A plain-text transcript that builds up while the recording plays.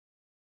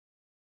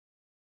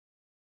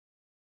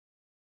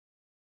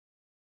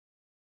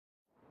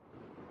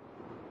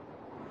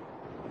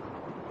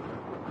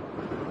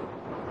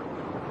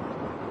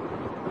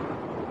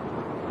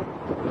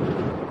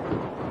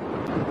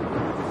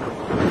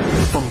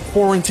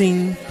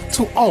quarantine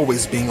to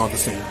always being on the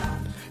scene,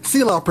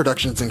 Selah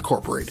Productions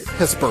Incorporated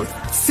has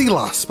birthed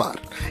Selah'S Spot,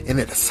 and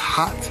it is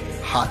hot,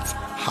 hot,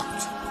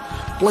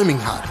 hot. Flaming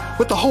hot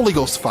with the Holy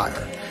Ghost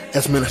fire,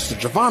 as Minister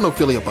JaVon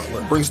Ophelia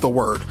Butler brings the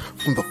word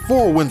from the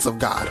four winds of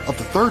God of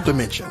the third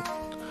dimension,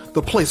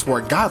 the place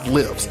where God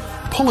lives,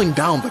 pulling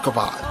down the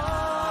kavod,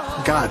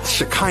 God's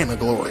Shekinah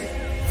glory.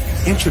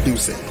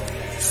 Introducing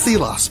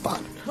Selah'S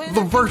Spot,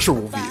 the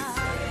virtual view,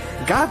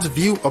 God's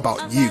view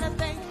about you,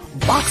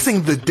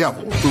 boxing the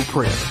devil through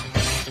prayer.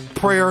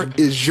 Prayer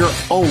is your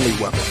only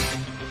weapon.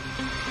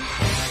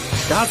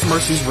 God's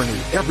mercies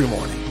renewed every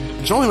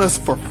morning. Join us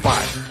for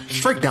fire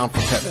straight down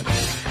from heaven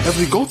as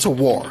we go to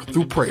war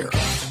through prayer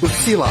with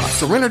Selah'S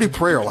Serenity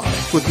Prayer Line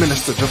with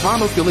Minister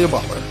JaVon Ophelia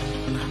Butler.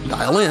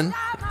 Dial in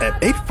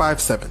at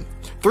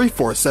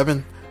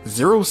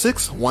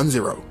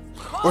 857-347-0610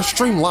 or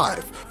stream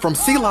live from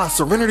Selah'S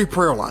Serenity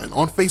Prayer Line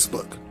on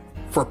Facebook.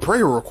 For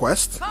prayer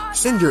requests,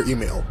 send your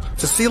email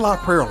to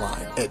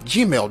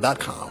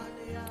selahprayerline@gmail.com.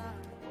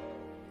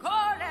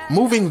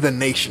 Moving the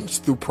nations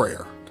through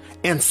prayer,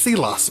 and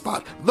Selah'S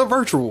Spot, the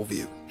virtual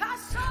view.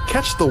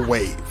 Catch the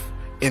wave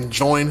and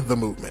join the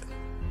movement.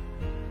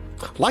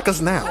 Like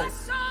us now.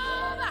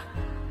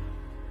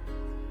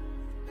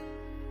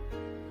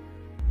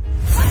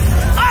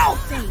 All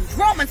things,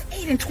 Romans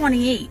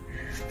 8:28,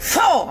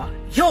 for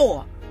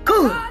your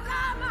good.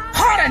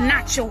 Harden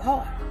not your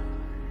heart,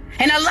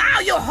 and allow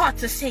your heart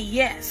to say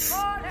yes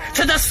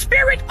to the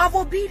spirit of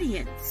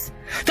obedience.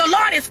 The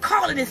Lord is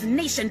calling his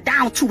nation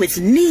down to its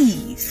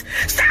knees.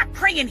 Stop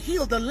praying,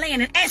 heal the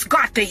land, and ask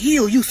God to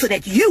heal you so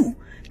that you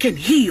can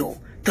heal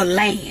the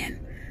land.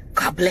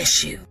 God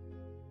bless you.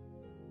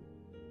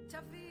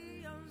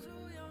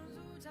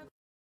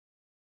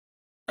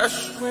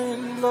 Fresh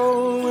wind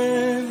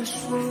blowing this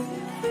room.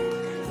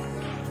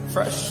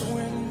 Fresh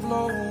wind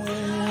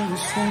blowing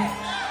this room.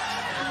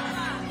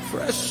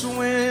 Fresh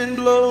wind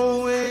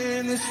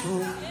blowing this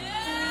room.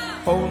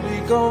 Holy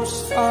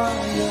Ghost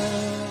fire.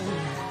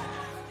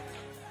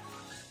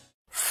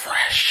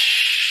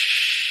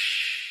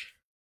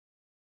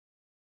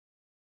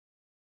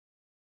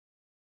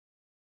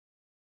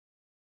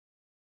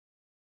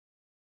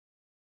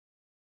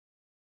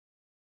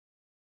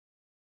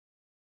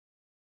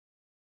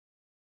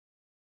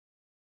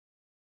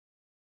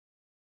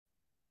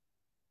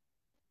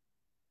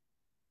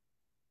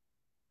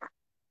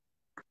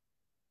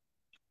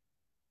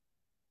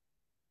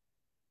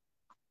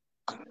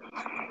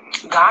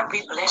 God,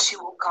 we bless you,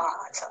 oh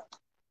God,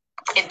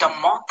 in the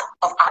month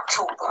of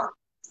October.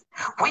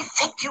 We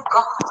thank you,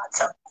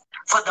 God,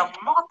 for the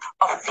month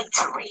of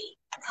victory.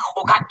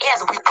 Oh God,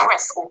 as we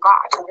press, oh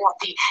God, toward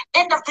the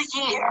end of the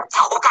year,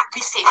 oh God,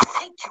 we say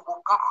thank you,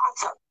 oh God,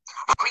 for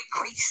great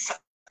grace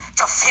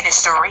to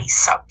finish the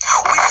race.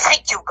 We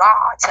thank you,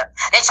 God,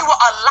 that you will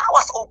allow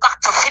us, oh God,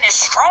 to finish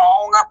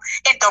strong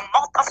in the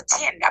month of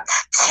 10.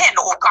 10,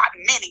 oh God,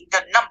 meaning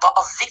the number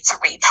of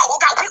victory. Oh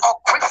God, we are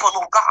grateful,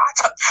 oh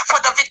God, for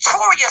the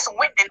victorious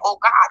winning, oh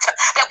God,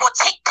 that will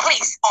take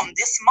place on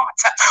this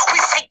month. We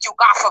thank you,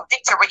 God, for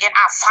victory in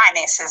our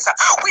finances.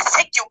 We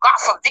thank you, God,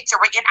 for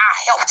victory in our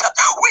health.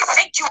 We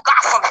thank you,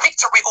 God, for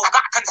victory, oh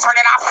God,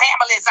 concerning our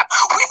families.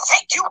 We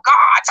thank you,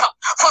 God,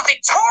 for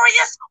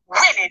victorious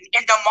winning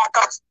in the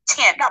month of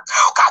 10.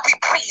 God, we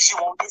praise you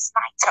on this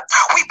night.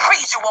 We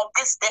praise you on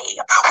this day.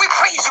 We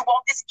praise you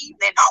on this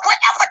evening.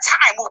 Whatever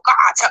time, oh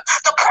God,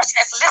 the person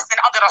that's listening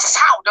under the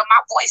sound of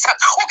my voice,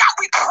 oh God,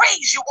 we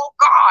praise you, oh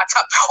God.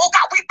 Oh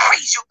God, we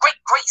praise you. Great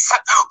grace.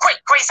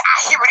 Great grace.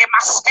 I hear it in my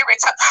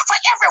spirit. For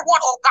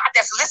everyone, oh God,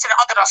 that's listening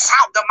under the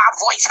sound of my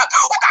voice.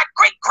 Oh God,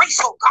 great grace,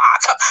 oh God,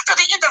 to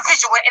the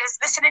individual that is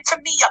listening to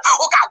me.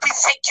 Oh God, we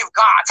thank you,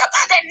 God,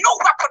 that no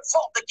weapon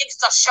formed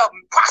against us shall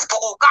prosper,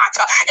 oh God,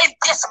 in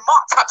this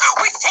month.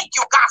 We thank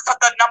you, God, for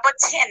the number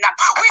 10.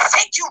 We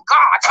thank you,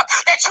 God,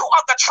 that you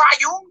are the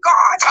triune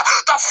God,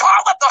 the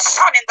Father, the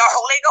Son, and the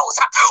Holy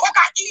Ghost. Oh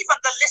God, even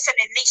the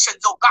listening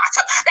nations, oh God,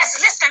 that's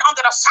listening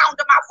under the sound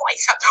of my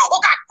voice. Oh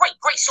God, great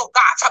grace, oh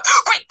God,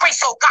 great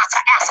grace, oh God, to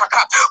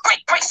Africa,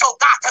 great grace, oh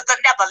God, to the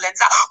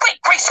Netherlands,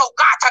 great grace, oh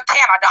God, to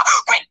Canada,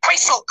 great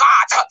grace, oh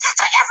God,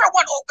 to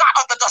everyone, oh God,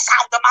 under the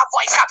sound of my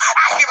voice.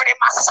 I hear it in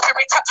my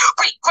spirit.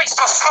 Great grace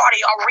to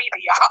Saudi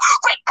Arabia,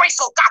 great grace,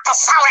 oh God, to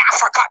South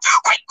Africa,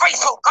 great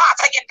grace, oh God,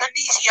 to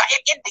Indonesia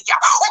and India.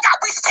 Oh God,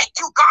 we thank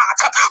you,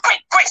 God.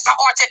 Great grace to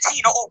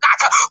Argentina, oh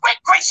God.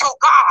 Great grace, oh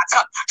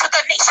God, to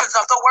the nations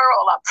of the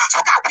world.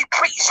 So God, we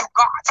praise you,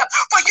 God,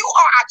 for you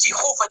are our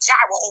Jehovah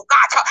Jireh, oh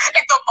God,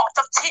 in the month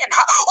of 10.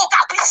 Oh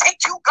God, we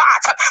thank you,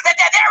 God, that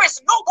there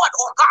is no one,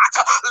 oh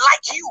God,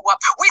 like you.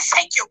 We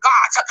thank you,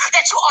 God,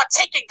 that you are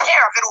taking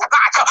care of it, oh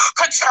God,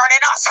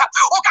 concerning us.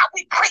 Oh God,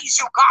 we praise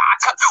you,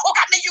 God. Oh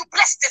God, may you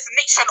bless this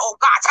nation, oh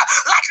God,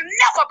 like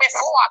never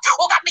before.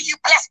 Oh God, may you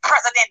bless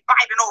President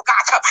Biden, oh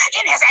God,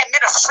 in his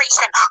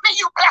administration. May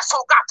you bless,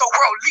 oh God, the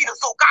world leaders,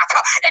 oh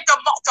God, in the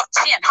month of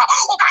 10.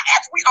 Oh God,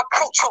 as we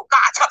approach, oh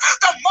God,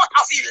 the month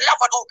of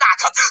 11, oh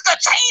God, the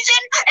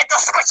changing and the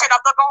switching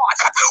of the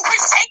guards. We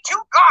thank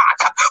you, God,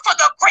 for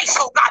the grace,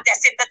 oh God,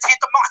 that's in the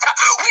 10th month.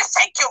 We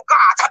thank you,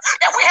 God,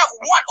 that we have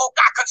won, oh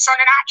God,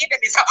 concerning our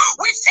enemies.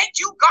 We thank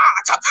you,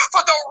 God,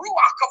 for the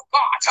Ruach of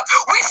God.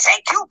 We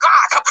thank you,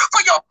 God,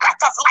 for your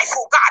breath of life,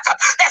 oh God,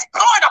 that's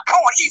blowing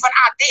upon even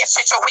our dead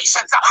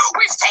situations.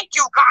 We thank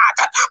you, God,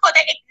 for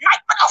the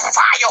ignitement of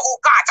fire, oh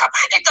God,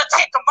 in the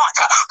 10th month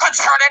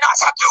concerning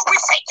us. We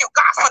thank you,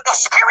 God, for the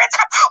spirit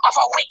of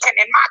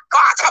awakening, my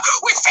God.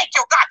 We thank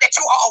you, God, that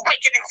you are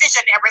awakening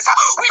visionaries.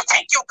 We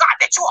thank you, God,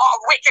 that you are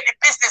awakening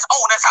business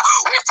owners.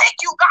 We thank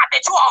you, God,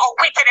 that you are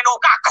awakening, oh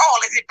God,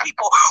 callers and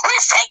people. We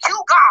thank you,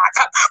 God,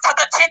 for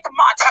the 10th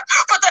month,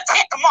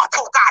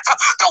 oh God,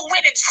 the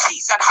winning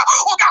season.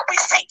 Oh God, we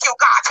thank you,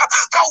 God,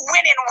 the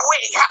winning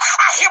way.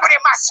 I hear it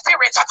in my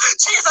spirit.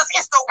 Jesus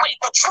is the way,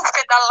 the truth,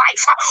 and the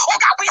life. Oh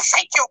God, we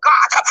thank you,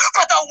 God,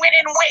 for the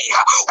winning way.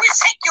 We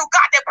thank you,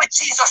 God, that with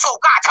Jesus, oh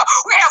God,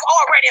 we have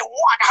already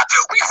won.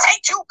 We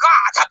thank you,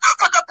 God,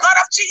 for the blood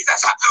of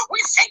Jesus. We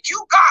thank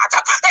you, God,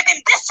 that in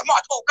this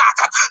month, oh God,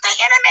 the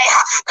enemy,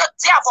 the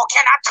devil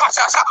cannot touch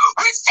us.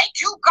 We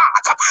thank you,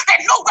 God, that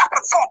no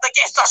weapon formed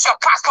against us shall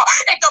prosper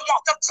in the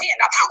month of 10.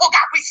 Oh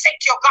God, we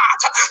thank you, God,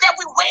 that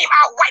we wave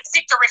our white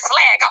victory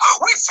flag.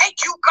 We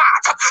thank you,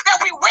 God, that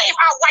we wave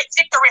our white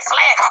victory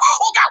flag.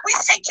 Oh God, we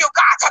thank you,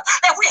 God,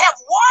 that we have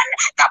won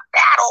the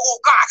battle, oh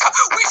God.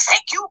 We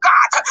thank you,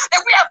 God,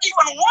 that we have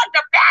even won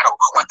the battle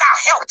with our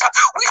health.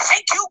 We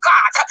thank you,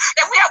 God,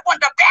 that we have won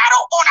the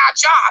battle on our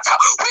jobs.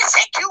 We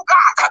thank you,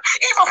 God,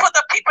 even for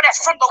the people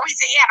that's from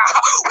Louisiana.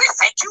 We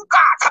thank you,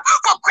 God,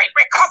 for great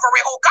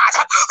recovery, oh God.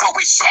 For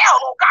we shall,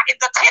 oh God, in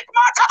the 10th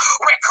month,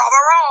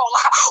 recover all.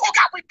 Oh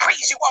God, we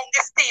praise you on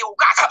this day, oh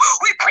God.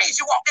 We praise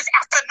you on this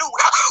afternoon.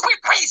 We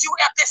praise you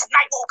at this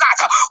night, oh God.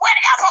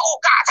 Whenever, oh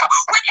God,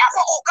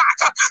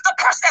 the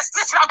person that's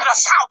listening under the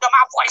sound of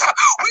my voice,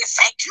 we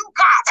thank you,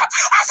 God.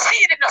 I see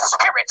it in the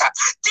spirit.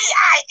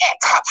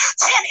 D-I-X,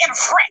 10 in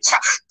French,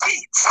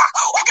 deeds.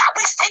 Oh God,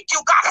 we thank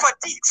you, God, for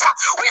deeds.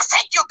 We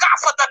thank you, God,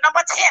 for the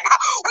number 10.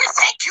 We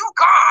thank you,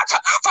 God,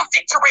 for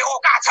victory, oh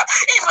God.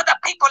 Even the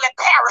people in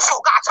Paris,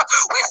 oh God.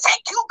 We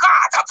thank you,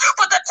 God,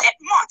 for the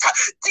 10th month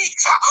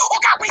deeds. Oh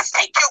God, we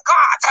thank you,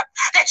 God,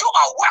 that you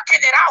are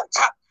working it out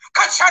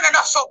concerning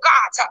us, oh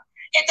God.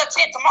 In the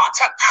 10th month,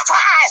 for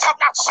eyes have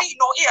not seen,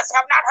 nor ears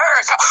have not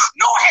heard,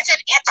 nor has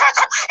it entered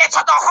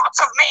into the hearts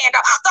of man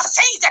the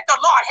things that the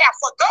Lord has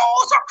for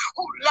those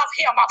who love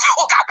him.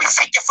 Oh God, we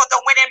thank you for the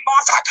winning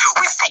month.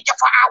 We thank you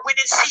for our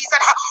winning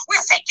season. We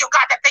thank you,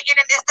 God, that the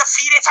enemy is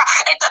defeated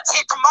in the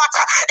 10th month.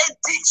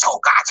 Indeed, oh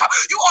God,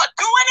 you are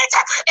doing it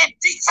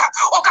indeed.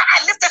 Oh God,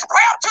 I lift this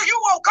prayer to you,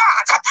 oh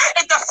God,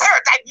 in the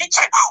third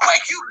dimension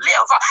where you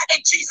live.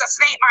 In Jesus'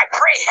 name I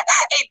pray.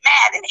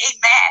 Amen and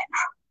amen.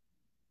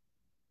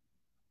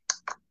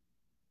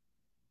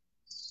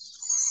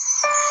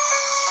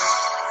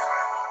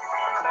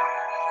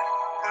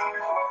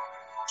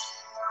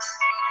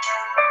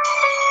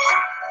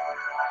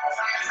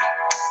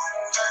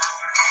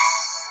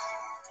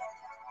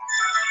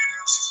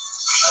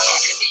 The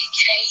enemy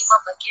came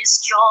up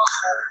against your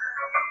home.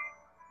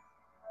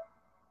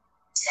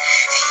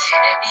 The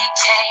enemy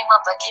came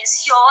up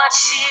against your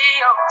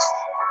shield.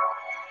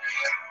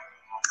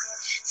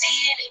 The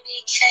enemy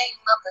came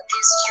up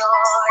against your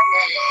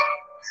name.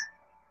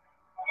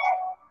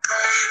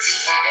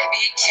 The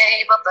enemy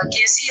came up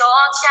against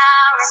your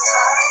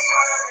character.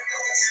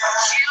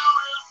 You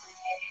will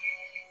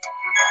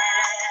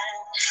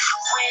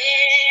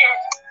win.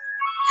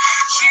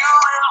 You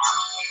will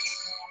win.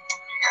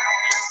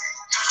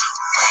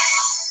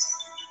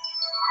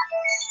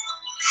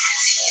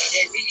 The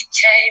enemy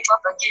came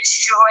up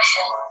against your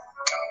health.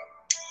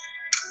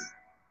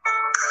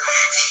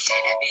 The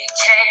enemy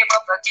came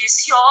up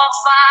against your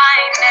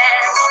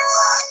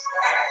finances.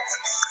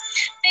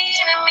 The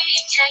enemy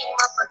came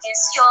up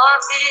against your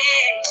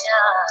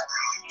vision.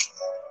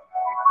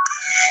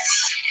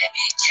 The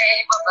enemy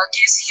came up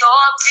against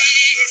your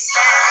business.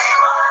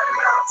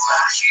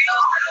 You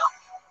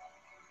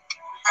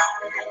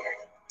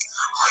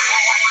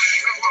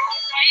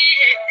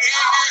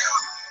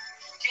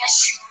yes,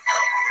 you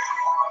will.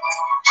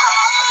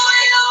 Oh,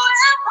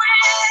 you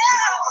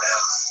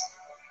will.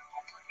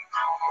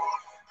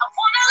 I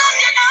want to let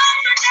you know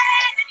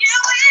today that you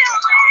will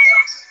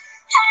win.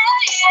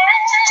 Hey,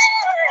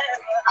 yeah.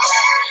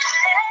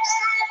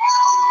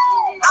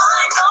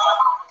 I know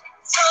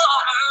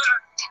you're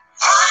hurt.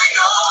 I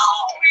know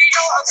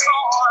you're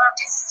torn.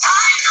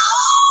 I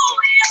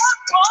know you're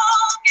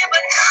broken,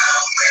 but you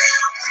will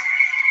win.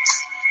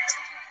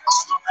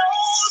 All the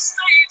roads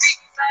may be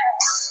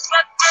fast,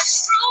 but the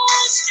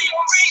truth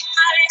still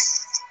remains.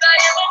 That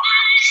in the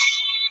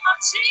name of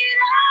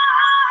Jesus.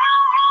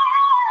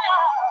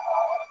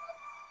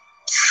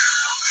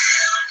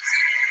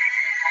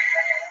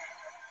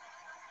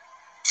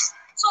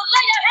 So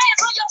lay your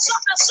hands on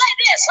yourself and say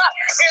this.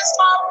 It's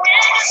my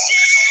winning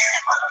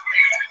season.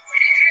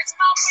 It's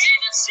my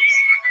winning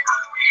season.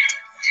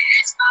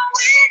 It's my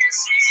winning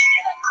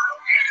season.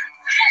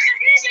 Let me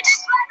hear you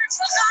declare it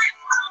tonight.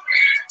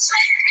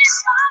 Say, it's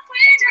my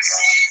winning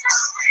season.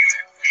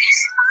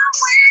 It's my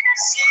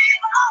winning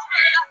season.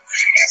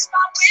 It's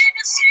my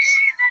winning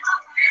season.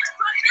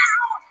 But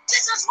now,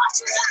 this is what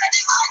you gotta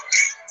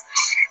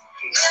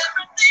do.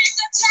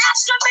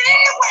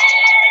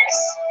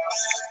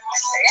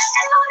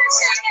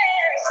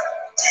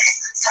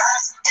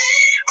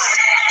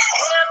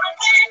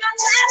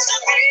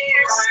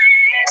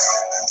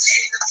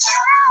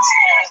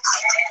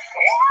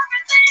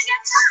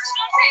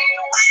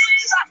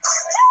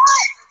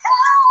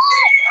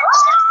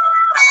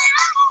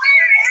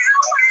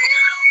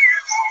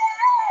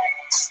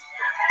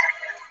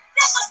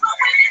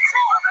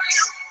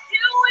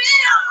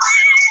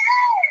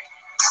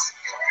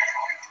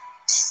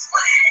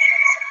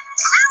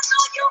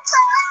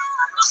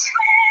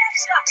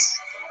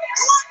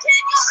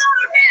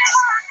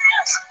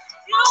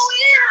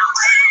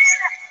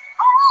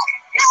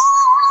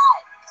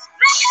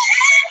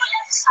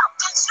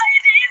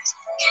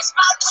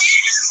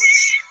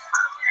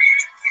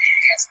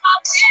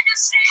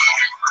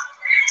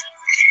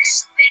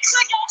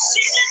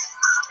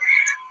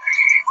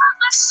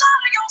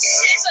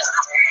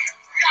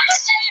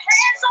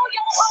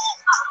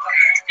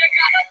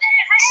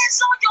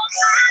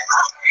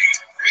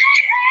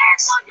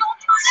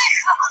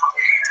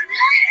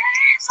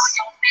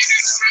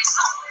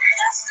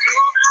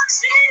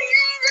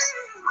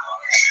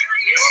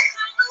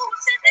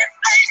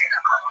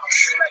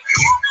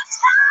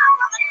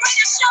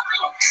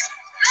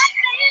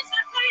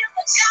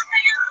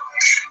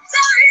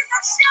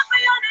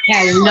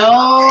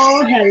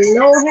 Hello,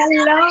 hello,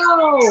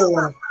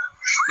 hello.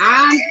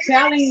 I'm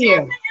telling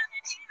you,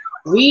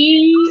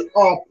 we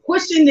are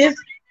pushing this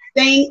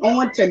thing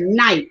on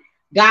tonight.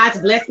 God's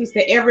blessings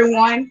to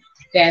everyone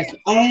that's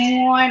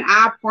on.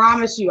 I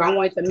promise you, I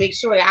wanted to make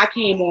sure that I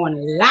came on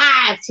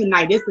live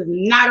tonight. This is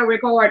not a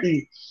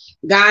recording.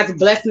 God's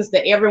blessings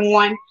to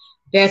everyone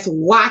that's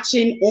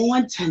watching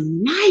on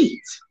tonight.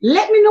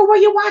 Let me know where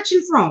you're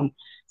watching from.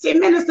 Say,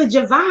 Minister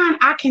JaVon,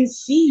 I can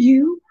see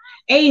you.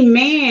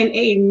 Amen,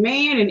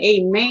 amen, and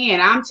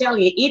amen. I'm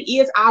telling you, it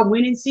is our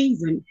winning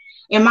season.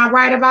 Am I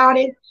right about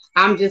it?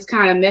 I'm just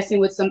kind of messing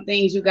with some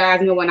things. You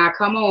guys know when I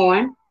come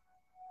on,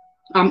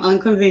 I'm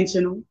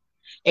unconventional.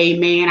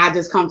 Amen. I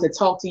just come to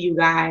talk to you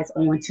guys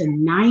on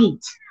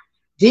tonight.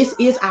 This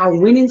is our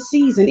winning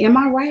season. Am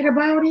I right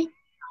about it?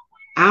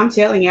 I'm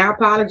telling you, I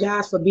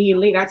apologize for being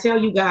late. I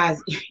tell you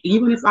guys,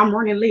 even if I'm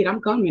running late,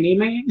 I'm coming.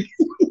 Amen.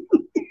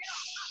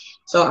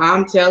 So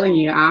I'm telling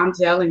you,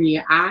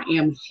 I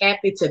am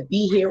happy to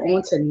be here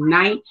on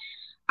tonight.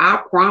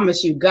 I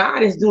promise you,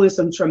 God is doing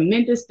some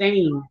tremendous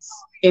things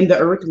in the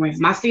earth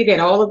realm. I say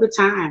that all of the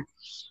time.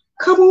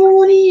 Come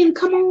on in,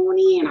 come on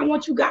in. I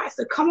want you guys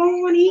to come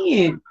on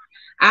in.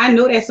 I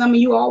know that some of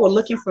you all were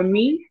looking for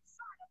me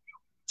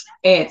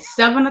at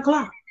 7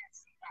 o'clock.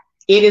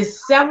 It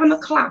is 7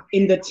 o'clock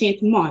in the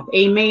 10th month.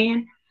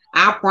 Amen.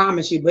 I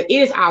promise you, but it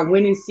is our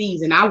winning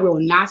season. I will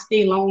not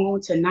stay long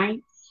on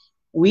tonight.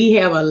 We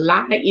have a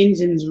lot of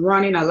engines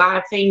running, a lot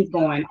of things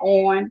going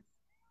on,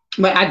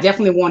 but I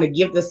definitely want to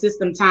give the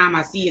system time.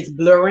 I see it's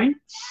blurring.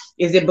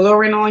 Is it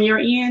blurring on your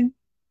end?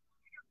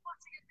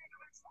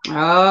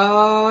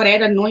 Oh,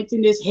 that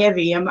anointing is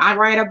heavy. Am I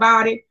right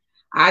about it?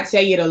 I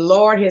tell you, the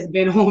Lord has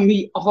been on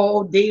me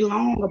all day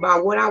long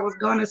about what I was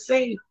going to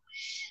say.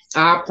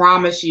 I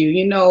promise you,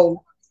 you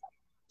know,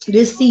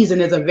 this season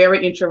is a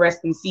very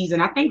interesting season,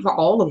 I think, for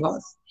all of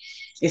us,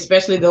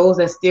 especially those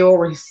that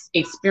still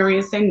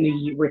experiencing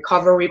the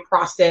recovery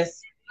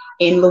process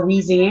in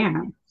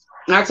Louisiana.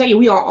 And I tell you,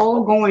 we are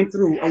all going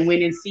through a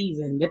winning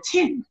season. The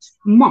 10th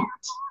month,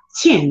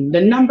 10,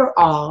 the number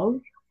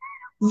of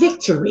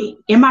victory.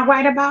 Am I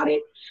right about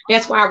it?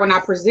 That's why when I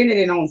presented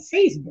it on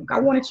Facebook, I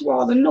wanted you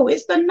all to know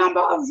it's the number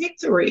of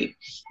victory.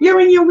 You're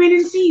in your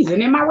winning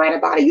season. Am I right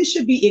about it? You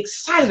should be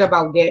excited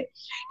about that.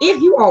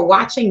 If you are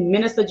watching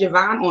Minister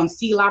JaVon on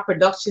Selah'S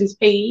Productions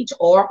page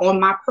or on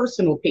my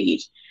personal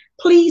page,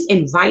 please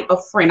invite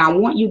a friend. I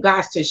want you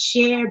guys to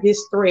share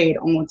this thread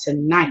on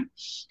tonight.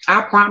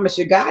 I promise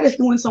you, God is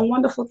doing some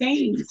wonderful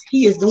things.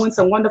 He is doing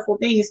some wonderful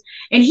things,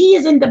 and he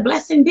is in the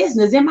blessing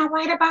business. Am I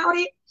right about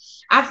it?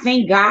 I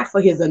thank God for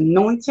his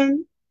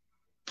anointing.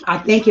 I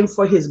thank him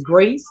for his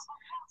grace.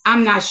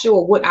 I'm not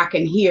sure what I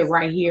can hear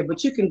right here,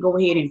 but you can go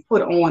ahead and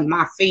put on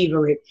my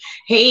favorite.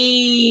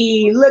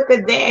 Hey, look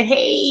at that.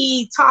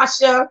 Hey,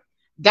 Tasha.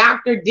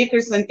 Dr.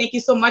 Dickerson, thank you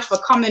so much for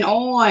coming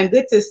on.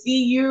 Good to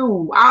see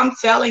you. I'm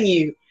telling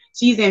you,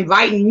 she's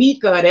inviting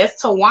Mika.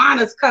 That's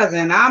Tawana's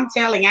cousin. I'm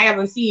telling you, I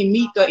haven't seen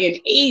Mika in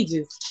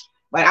ages,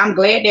 but I'm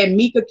glad that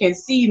Mika can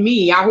see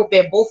me. I hope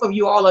that both of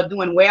you all are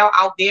doing well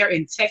out there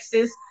in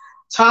Texas.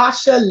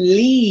 Tasha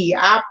Lee,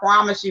 I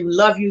promise you,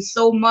 love you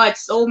so much,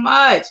 so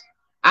much.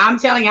 I'm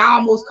telling you, I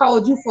almost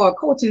called you for a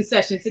coaching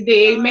session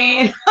today,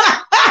 amen.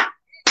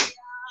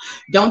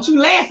 Don't you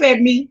laugh at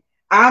me.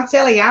 I'm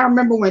telling you, I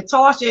remember when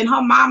Tasha and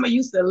her mama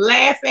used to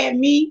laugh at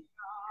me.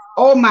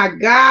 Oh my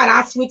God,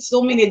 I switched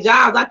so many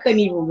jobs, I couldn't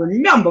even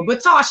remember.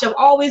 But Tasha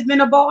always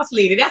been a boss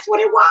lady. That's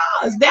what it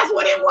was. That's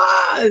what it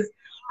was.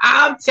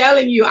 I'm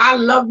telling you, I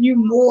love you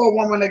more,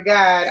 woman of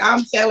God.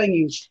 I'm telling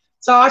you.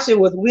 Tasha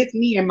was with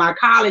me in my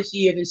college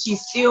years, and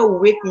she's still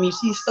with me.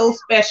 She's so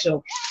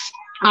special.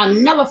 I'll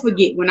never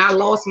forget when I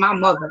lost my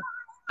mother.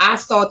 I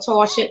saw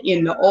Tasha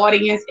in the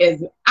audience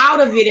as out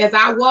of it as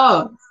I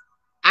was.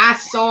 I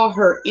saw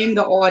her in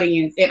the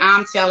audience, and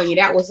I'm telling you,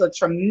 that was a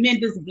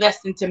tremendous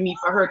blessing to me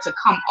for her to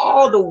come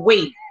all the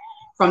way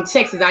from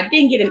Texas. I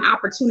didn't get an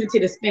opportunity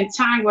to spend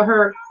time with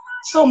her.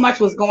 So much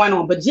was going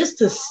on, but just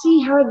to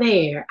see her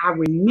there, I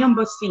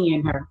remember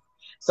seeing her.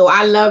 So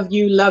I love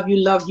you, love you,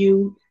 love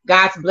you.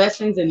 God's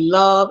blessings and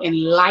love and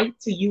light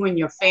to you and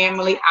your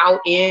family out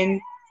in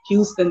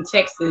Houston,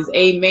 Texas.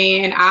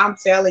 Amen. I'm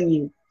telling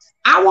you,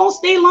 I won't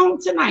stay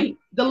long tonight.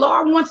 The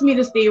Lord wants me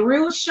to stay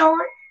real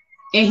short,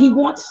 and he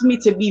wants me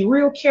to be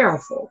real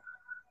careful.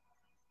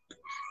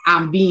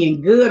 I'm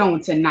being good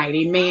on tonight.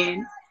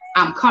 Amen.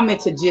 I'm coming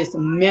to just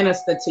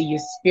minister to your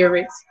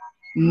spirits,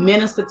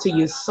 minister to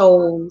your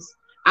souls.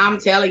 I'm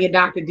telling you,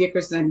 Dr.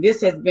 Dickerson,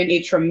 this has been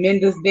a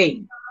tremendous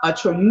day,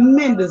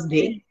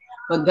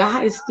 but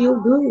God is still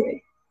good.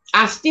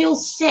 I still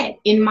sat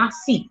in my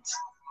seat.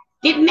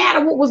 Didn't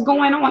matter what was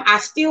going on. I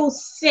still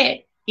sat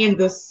in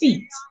the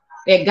seat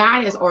that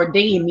God has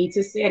ordained me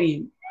to sit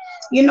in.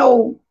 You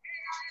know,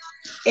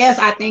 as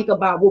I think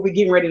about what we're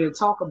getting ready to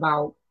talk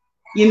about,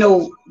 you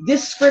know,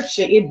 this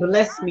scripture, it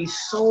blessed me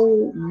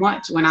so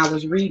much when I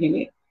was reading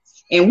it.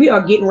 And we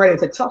are getting ready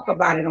to talk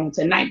about it on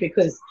tonight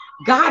because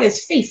God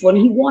is faithful and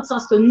he wants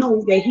us to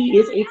know that he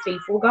is a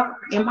faithful God.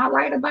 Am I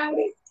right about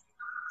it?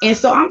 And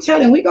so I'm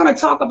telling you, we're going to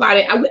talk about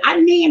it. I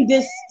named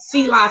this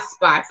Selah'S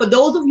spot. For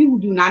those of you who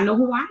do not know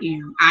who I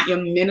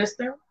am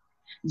Minister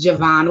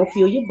JaVon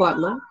Ophelia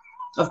Butler.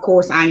 Of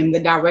course, I am the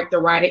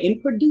director, writer,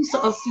 and producer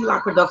of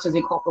Selah's Productions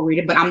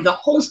Incorporated, but I'm the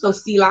host of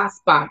Selah'S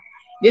Spot.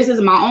 This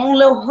is my own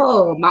little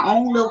hub, my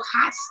own little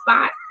hot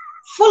spot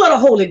full of the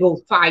Holy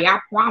Ghost fire. I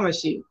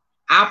promise you.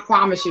 I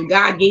promise you.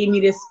 God gave me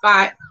this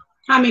spot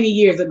how many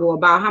years ago?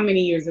 About how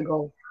many years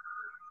ago?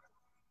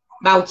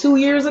 About 2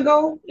 years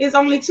ago? It's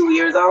only 2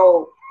 years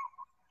old.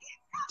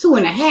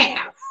 2.5.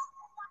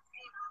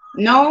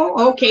 No?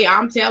 Okay,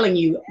 I'm telling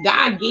you.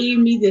 God gave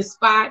me this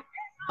spot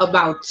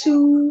about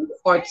 2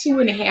 or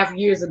 2.5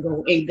 years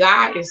ago, and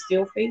God is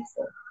still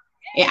faithful.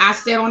 And I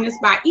sat on this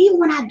spot even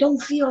when I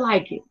don't feel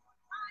like it.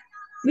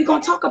 We're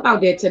going to talk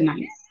about that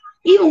tonight.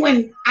 Even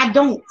when I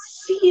don't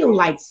feel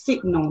like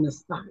sitting on the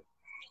spot,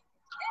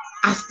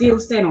 I still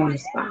sit on the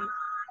spot.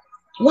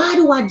 Why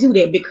do I do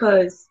that?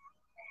 Because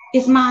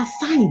it's my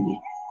assignment.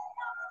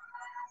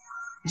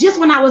 Just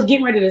when I was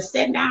getting ready to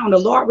sit down, the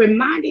Lord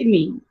reminded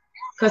me,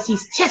 because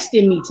he's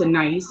testing me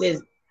tonight. He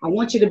says, I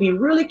want you to be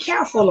really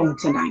careful on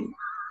tonight.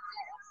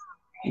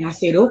 And I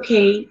said,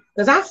 okay,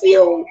 because I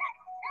feel,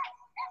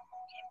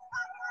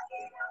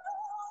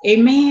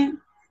 amen.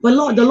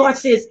 But the Lord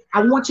says,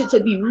 I want you to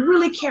be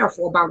really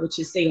careful about what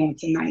you say on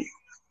tonight.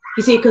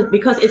 He said,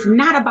 because it's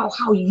not about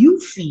how you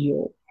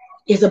feel,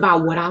 it's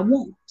about what I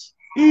want.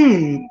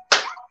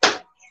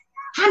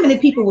 How many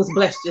people was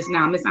blessed just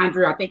now? Miss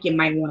Andrea, I think you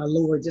might want to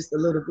lower just a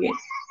little bit.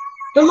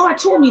 The Lord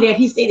told me that.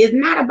 He said, it's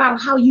not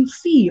about how you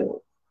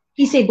feel.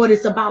 He said, but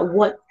it's about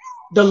what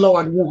the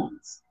Lord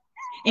wants.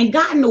 And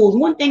God knows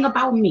one thing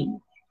about me.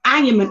 I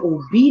am an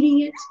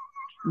obedient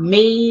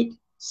maid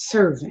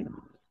servant.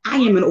 I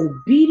am an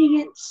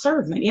obedient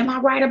servant. Am I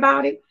right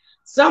about it?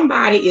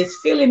 Somebody is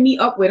filling me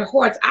up with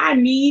hearts. I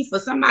need for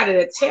somebody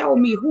to tell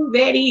me who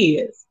that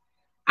is.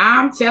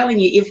 I'm telling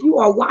you, if you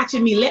are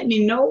watching me, let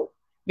me know.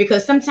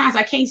 Because sometimes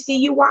I can't see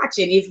you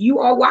watching. If you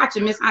are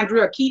watching, Miss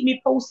Andrea, keep me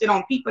posted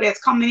on people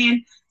that's coming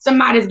in.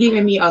 Somebody's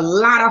giving me a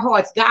lot of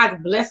hearts.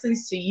 God's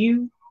blessings to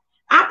you.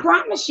 I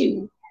promise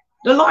you.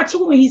 The Lord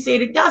told me, he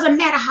said, it doesn't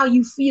matter how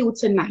you feel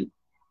tonight.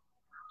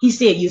 He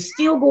said, you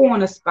still go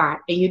on a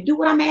spot and you do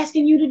what I'm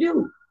asking you to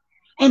do.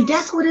 And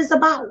that's what it's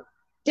about.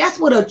 That's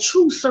what a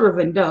true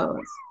servant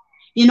does.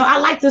 You know, I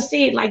like to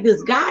say it like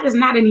this. God is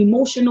not an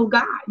emotional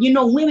God. You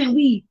know, women,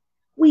 we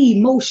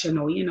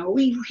emotional, you know,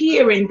 we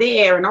here and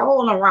there and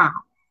all around.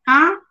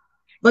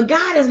 But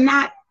God is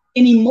not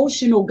an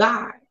emotional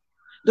God.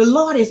 The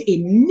Lord is a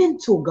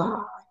mental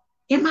God.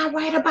 Am I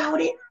right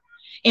about it?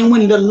 And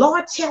when the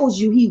Lord tells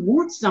you he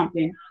wants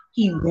something,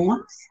 he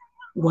wants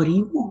what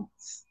he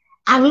wants.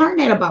 I learned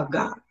that about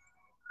God.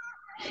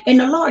 And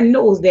the Lord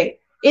knows that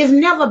it's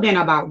never been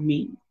about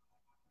me.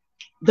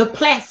 The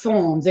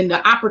platforms and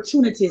the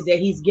opportunities that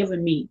he's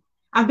given me,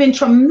 I've been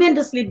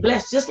tremendously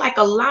blessed, just like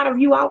a lot of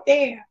you out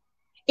there.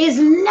 It's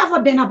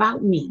never been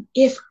about me.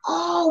 It's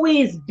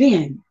always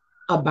been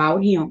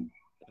about him.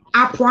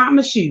 I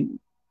promise you,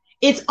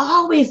 it's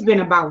always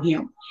been about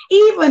him.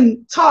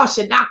 Even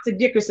Tasha, Dr.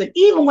 Dickerson,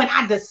 even when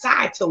I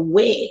decide to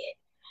wed,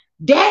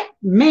 that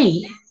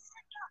man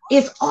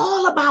is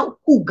all about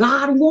who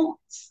God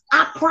wants.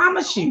 I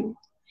promise you,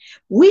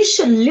 we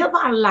should live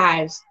our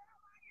lives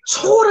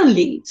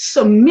totally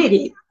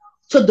submitted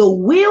to the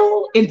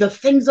will and the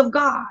things of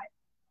God.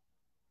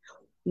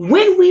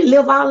 When we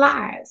live our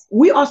lives,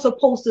 we are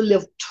supposed to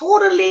live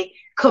totally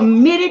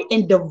committed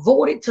and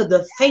devoted to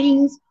the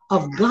things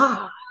of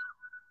God.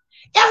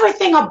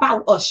 Everything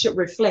about us should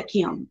reflect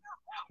him.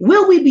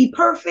 Will we be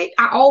perfect?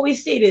 I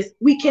always say this,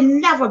 we can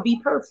never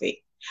be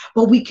perfect,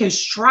 but we can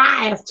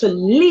strive to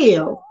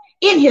live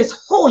in his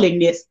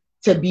holiness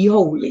to be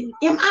holy.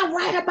 Am I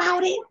right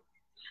about it?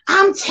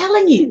 I'm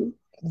telling you,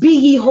 be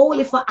ye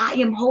holy, for I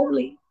am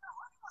holy.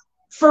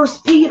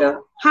 First Peter,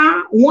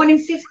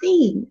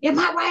 1:15. Am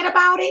I right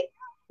about it?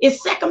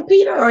 It's Second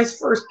Peter or it's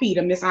First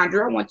Peter, Miss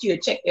Andrea? I want you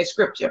to check that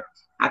scripture.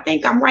 I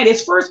think I'm right.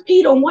 It's First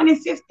Peter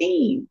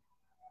 1:15.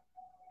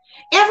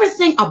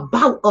 Everything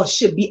about us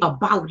should be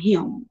about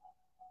him.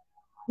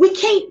 We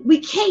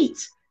can't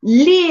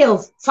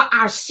live for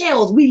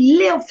ourselves. We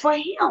live for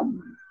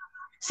him.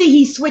 See,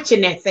 he's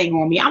switching that thing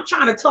on me. I'm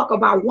trying to talk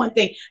about one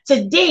thing.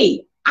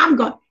 Today,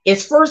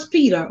 it's First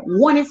Peter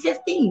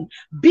 1:15.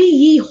 Be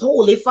ye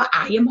holy, for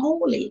I am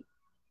holy.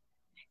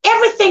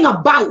 Everything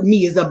about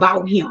me is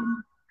about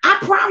him. I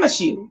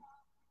promise you.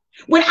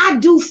 When I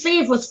do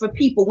favors for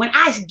people, when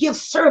I give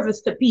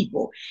service to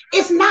people,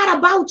 it's not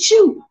about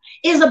you.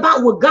 It's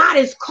about what God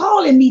is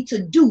calling me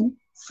to do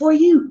for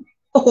you.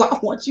 Oh, I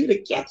want you to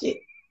catch it.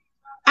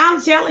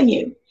 I'm telling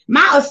you,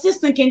 my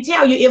assistant can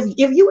tell you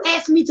if you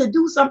ask me to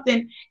do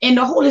something and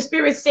the Holy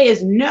Spirit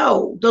says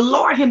no, the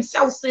Lord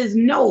himself says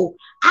no,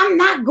 I'm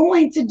not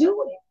going to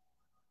do it.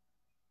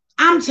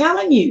 I'm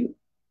telling you,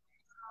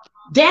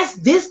 that's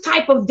this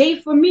type of day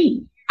for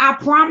me. I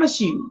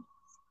promise you.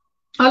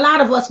 A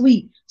lot of us,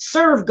 we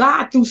serve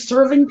God through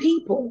serving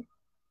people.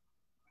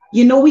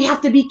 You know, we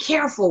have to be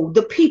careful,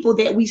 the people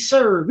that we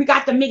serve. We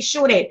got to make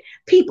sure that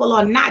people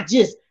are not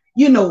just,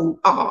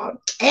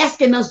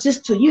 asking us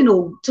just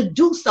to, to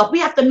do stuff. We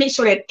have to make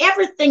sure that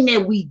everything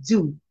that we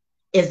do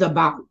is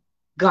about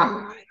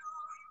God.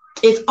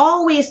 It's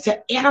always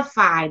to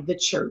edify the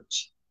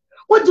church.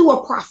 What do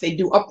a prophet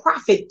do? A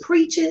prophet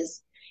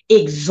preaches,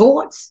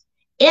 exhorts,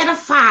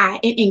 edify,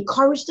 and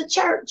encourage the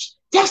church.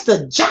 That's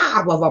the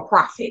job of a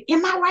prophet.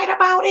 Am I right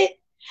about it?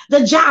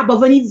 The job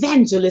of an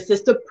evangelist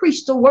is to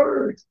preach the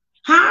word,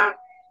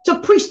 to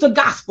preach the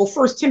gospel.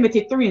 1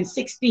 Timothy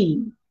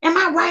 3:16. Am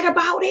I right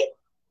about it?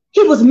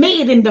 He was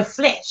made in the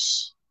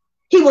flesh.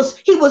 He was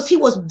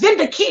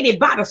vindicated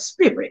by the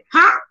Spirit.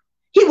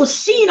 He was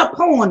seen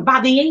upon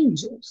by the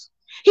angels.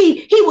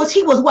 He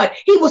was what?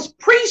 He was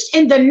preached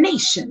in the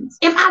nations.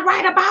 Am I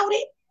right about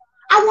it?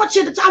 I want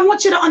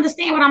you to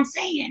understand what I'm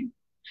saying.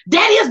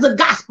 That is the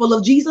gospel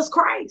of Jesus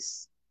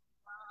Christ.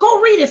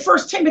 Go read it,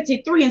 1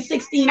 Timothy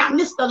 3:16. I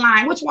missed the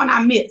line. Which one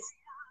I missed?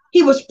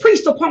 He was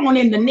preached upon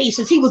in the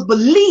nations. He was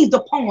believed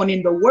upon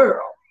in the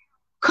world.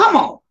 Come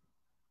on.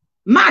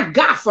 My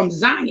God from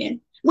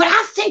Zion. When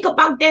I think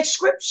about that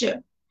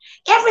scripture,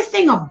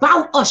 everything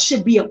about us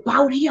should be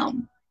about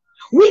him.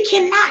 We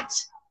cannot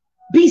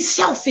be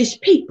selfish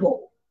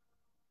people.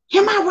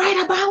 Am I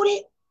right about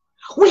it?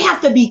 We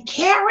have to be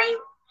caring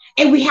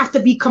and we have to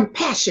be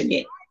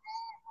compassionate.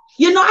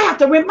 You know, I have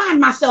to remind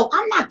myself,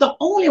 I'm not the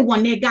only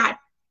one that got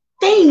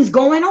things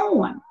going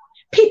on.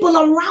 People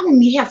around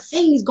me have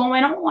things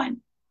going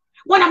on.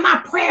 One of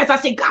my prayers, I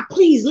say, God,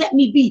 please let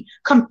me be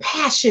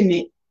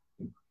compassionate.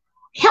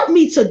 Help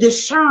me to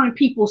discern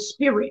people's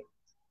spirit,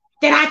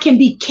 that I can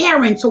be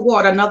caring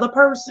toward another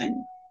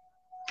person.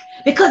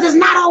 Because it's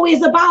not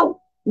always about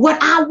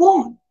what I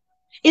want.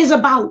 It's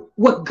about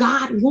what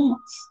God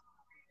wants.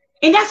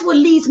 And that's what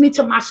leads me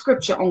to my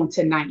scripture on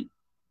tonight.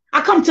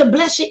 I come to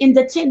bless you in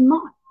the 10th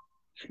month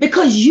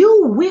because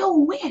you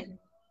will win.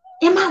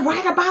 Am I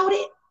right about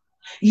it?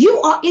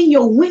 You are in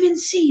your winning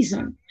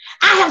season.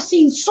 I have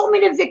seen so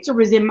many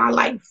victories in my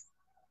life.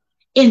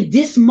 In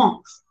this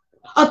month,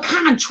 a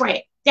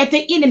contract that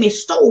the enemy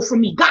stole from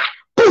me, God,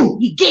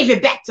 boom, he gave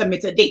it back to me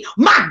today.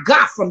 My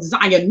God from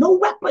Zion, no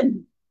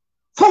weapon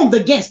formed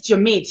against your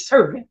maid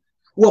servant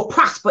will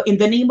prosper in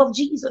the name of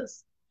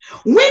Jesus.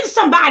 When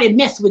somebody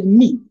mess with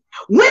me,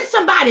 when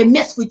somebody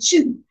mess with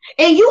you,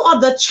 and you are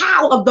the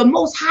child of the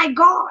Most High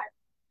God,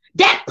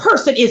 that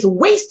person is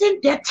wasting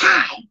their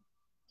time.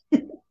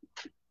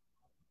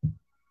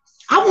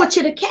 I want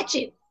you to catch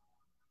it.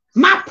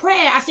 My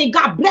prayer, I say,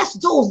 God, bless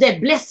those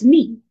that bless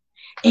me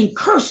and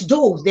curse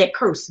those that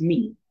curse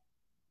me.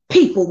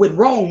 People with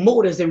wrong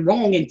motives and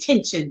wrong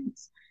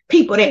intentions.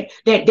 People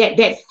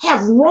that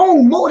have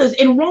wrong motives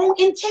and wrong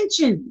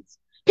intentions.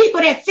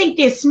 People that think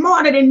they're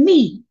smarter than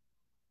me.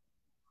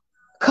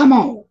 Come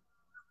on.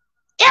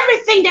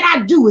 Everything that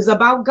I do is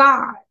about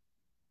God.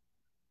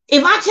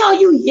 If I tell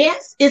you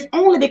yes, it's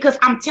only because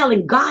I'm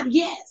telling God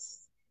yes.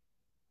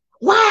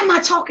 Why am I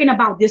talking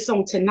about this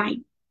on tonight?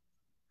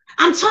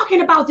 I'm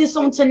talking about this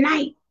on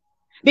tonight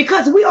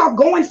because we are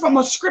going from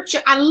a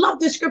scripture. I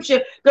love this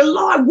scripture. The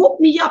Lord woke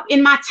me up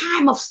in my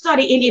time of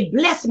study and it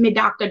blessed me,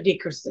 Dr.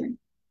 Dickerson.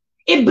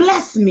 It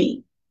blessed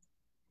me.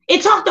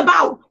 It talked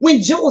about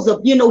when Joseph,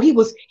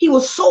 he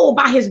was sold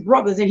by his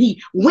brothers and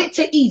he went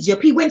to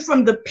Egypt. He went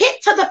from the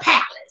pit to the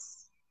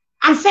palace.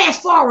 I'm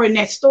fast forwarding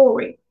that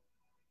story.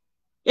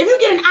 If you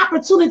get an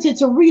opportunity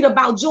to read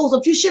about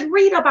Joseph, you should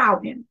read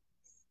about him.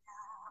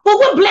 But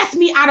what blessed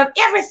me out of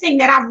everything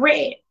that I've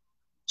read,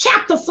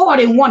 chapter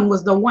 41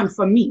 was the one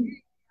for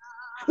me.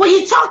 When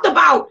he talked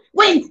about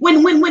when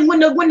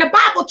the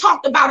Bible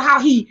talked about how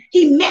he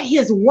met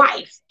his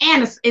wife,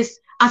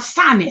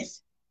 Asanis.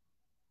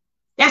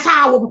 That's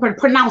how I would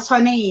pronounce her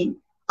name,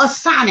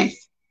 Asanis.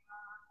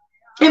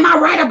 Am I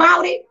right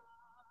about it?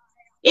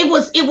 It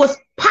was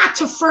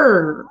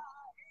Potiphar.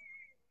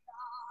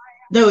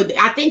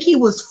 I think he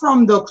was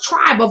from the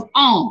tribe of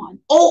On,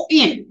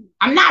 O-N.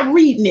 I'm not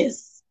reading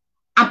this.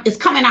 It's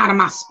coming out of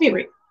my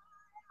spirit.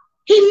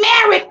 He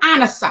married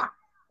Anasa,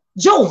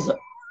 Joseph.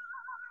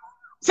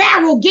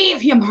 Pharaoh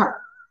gave him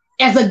her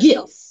as a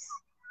gift.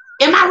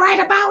 Am I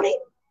right about it?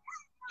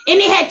 And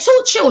they had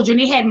two children.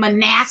 They had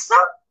Manasseh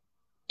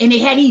and they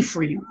had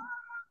Ephraim.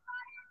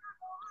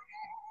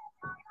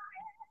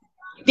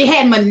 They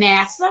had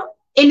Manasseh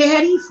and they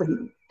had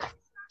Ephraim.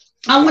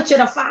 I want you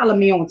to follow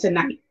me on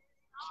tonight.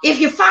 If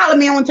you follow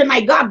me on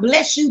tonight, God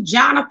bless you,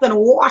 Jonathan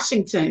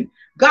Washington.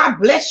 God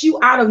bless you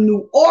out of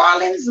New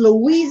Orleans,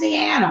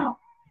 Louisiana.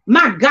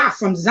 My God,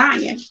 from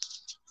Zion.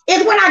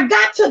 Is when I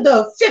got to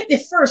the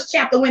 51st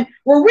chapter, when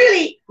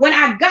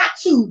I got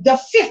to the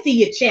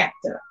 50th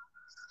chapter.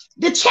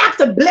 The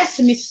chapter blessed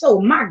me so,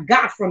 my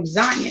God, from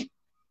Zion.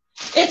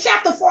 In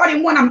chapter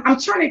 41, I'm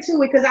turning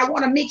to it because I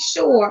want to make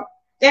sure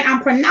that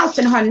I'm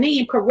pronouncing her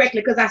name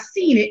correctly, because I've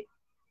seen it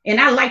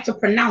and I like to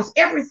pronounce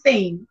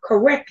everything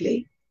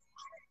correctly.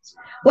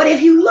 But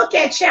if you look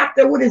at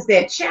chapter, what is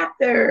that?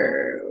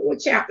 What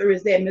chapter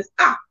is that, Miss?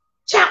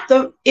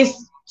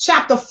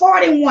 Chapter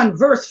 41,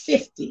 verse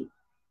 50.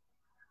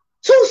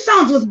 2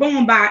 sons was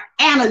born by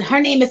Anna.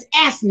 Her name is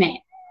Asnat.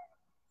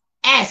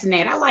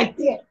 Asnat, I like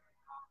that.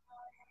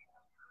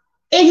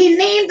 And he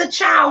named the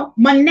child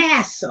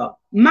Manasseh,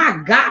 my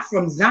God,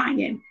 from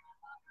Zion.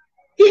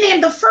 He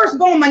named the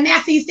firstborn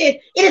Manasseh. He said,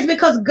 it is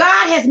because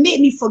God has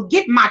made me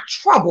forget my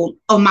trouble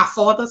of my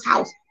father's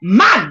house,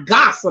 my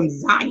God, from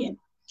Zion.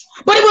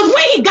 But it was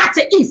when he got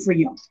to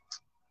Ephraim.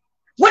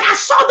 When I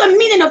saw the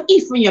meaning of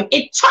Ephraim,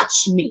 it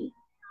touched me.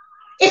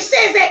 It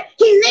says that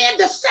he named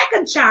the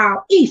second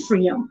child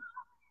Ephraim.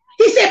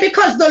 He said,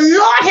 because the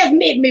Lord has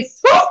made me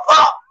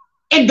fruitful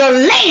in the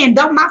land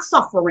of my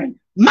suffering,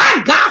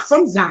 my God,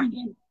 from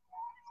Zion.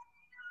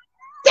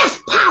 That's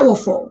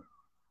powerful.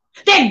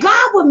 That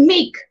God would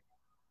make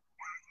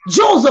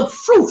Joseph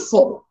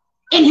fruitful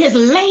in his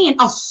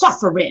land of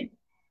suffering,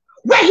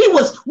 where he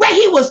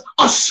was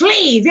a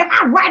slave. Am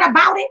I right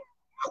about it?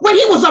 When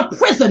he was a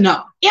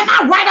prisoner. Am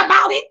I right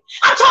about it?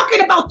 I'm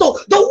talking about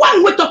the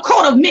one with the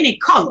coat of many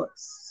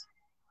colors.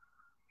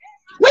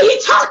 When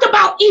he talked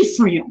about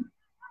Ephraim,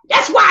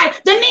 that's why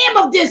the name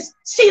of this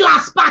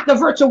Selah'S spot, the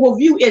virtual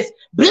view, is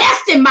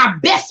blessed in my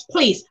best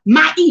place,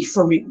 my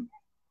Ephraim,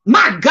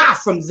 my God,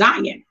 from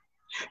Zion.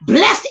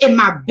 Blessed in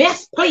my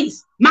best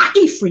place, my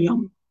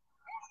Ephraim.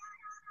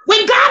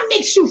 When God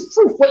makes you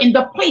fruitful in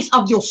the place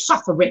of your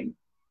suffering,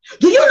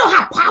 do you know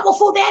how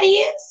powerful that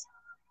is?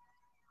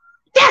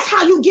 That's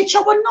how you get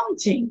your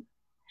anointing,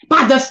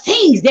 by the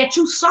things that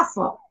you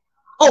suffer.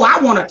 Oh, I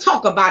want to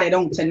talk about it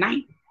on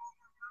tonight.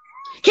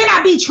 Can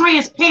I be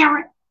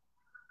transparent?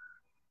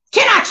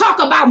 Can I talk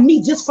about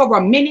me just for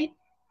a minute?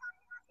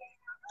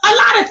 A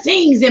lot of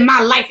things in my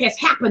life has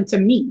happened to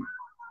me.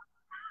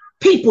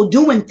 People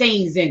doing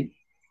things and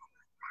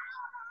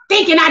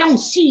thinking I don't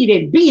see it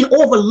and being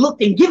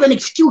overlooked and giving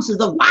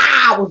excuses of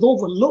why I was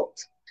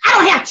overlooked. I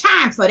don't have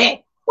time for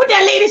that. What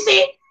that lady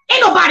said,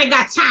 ain't nobody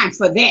got time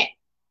for that.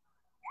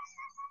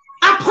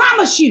 I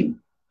promise you,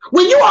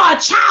 when you are a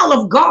child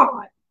of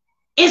God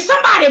and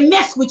somebody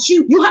mess with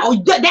you,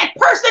 that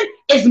person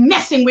is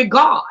messing with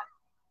God.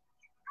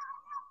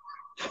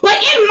 But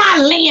in my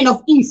land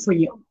of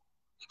Ephraim,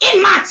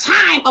 in my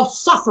time of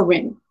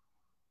suffering,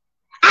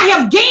 I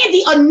have gained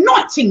the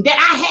anointing that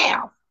I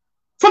have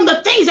from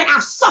the things that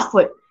I've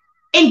suffered.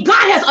 And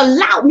God has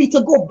allowed me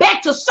to go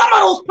back to some of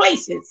those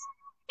places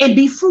and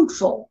be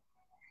fruitful.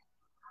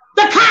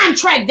 The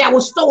contract that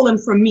was stolen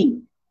from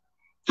me,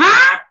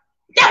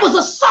 that was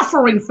a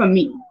suffering for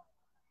me.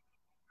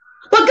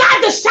 But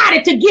God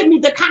decided to give me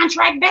the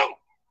contract back.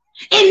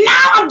 And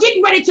now I'm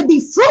getting ready to be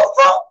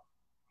fruitful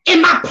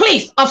in my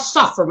place of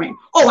suffering.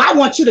 Oh, I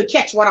want you to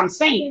catch what I'm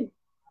saying.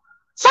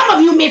 Some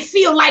of you may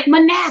feel like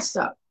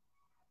Manasseh,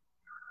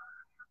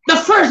 the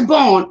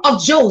firstborn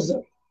of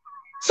Joseph.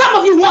 Some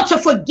of you want to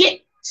forget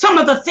some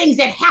of the things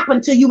that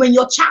happened to you in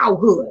your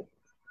childhood.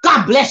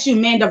 God bless you,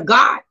 man of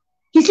God.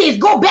 He says,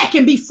 go back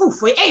and be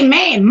fruitful.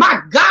 Amen.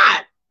 My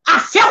God, I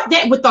felt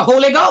that with the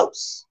Holy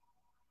Ghost.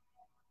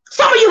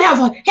 Some of you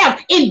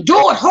have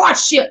endured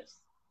hardships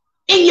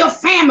in your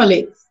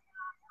families.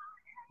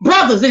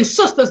 Brothers and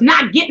sisters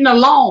not getting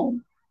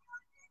along.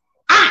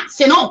 Aunts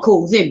and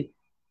uncles and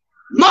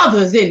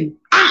mothers and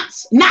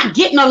aunts not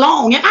getting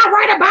along. Am I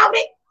right about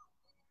it?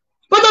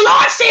 But the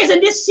Lord says in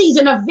this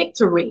season of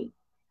victory,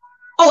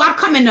 oh, I'm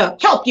coming to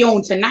help you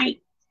on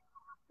tonight.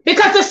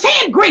 Because the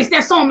same grace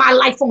that's on my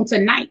life on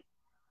tonight,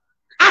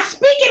 I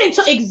speak it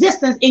into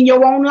existence in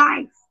your own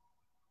life.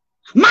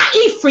 My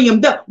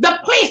Ephraim, the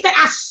place that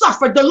I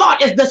suffered, the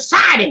Lord is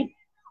deciding.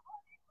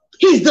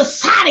 He's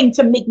deciding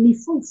to make me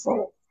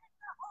fruitful.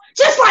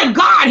 Just like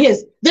God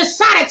has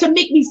decided to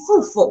make me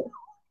fruitful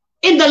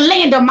in the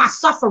land of my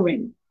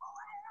suffering.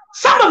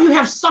 Some of you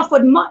have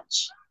suffered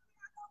much.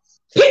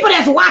 People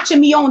that's watching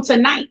me on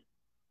tonight,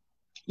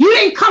 you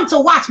didn't come to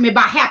watch me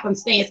by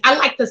happenstance. I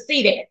like to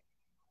say that.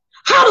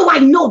 How do I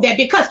know that?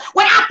 Because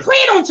when I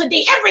prayed on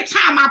today, every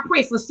time I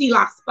pray for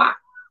Selah'S spot,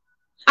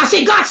 I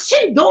say, God,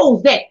 send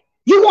those that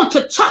you want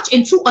to touch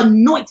and to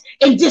anoint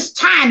in this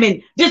time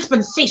and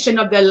dispensation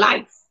of their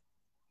life.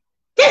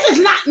 This is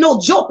not no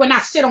joke when I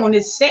sit on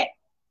this set.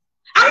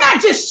 I'm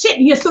not just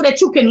sitting here so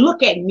that you can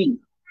look at me.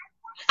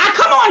 I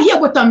come on here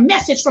with a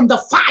message from the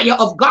fire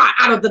of God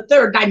out of the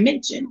third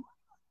dimension.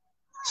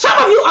 Some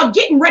of you are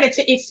getting ready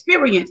to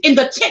experience in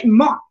the 10th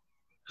month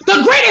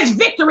the greatest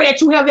victory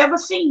that you have ever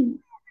seen.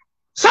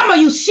 Some of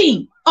you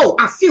see, oh,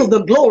 I feel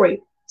the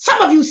glory.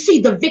 Some of you see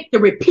the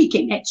victory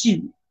peeking at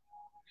you.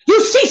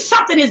 You see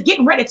something is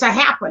getting ready to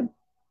happen.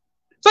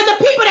 For the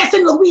people that's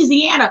in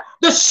Louisiana,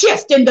 the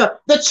shift and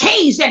the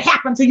change that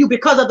happened to you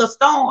because of the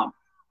storm,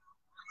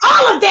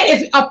 all of that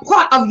is a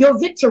part of your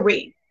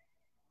victory.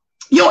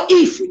 Your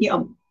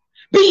Ephraim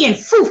being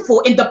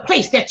fruitful in the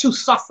place that you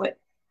suffered.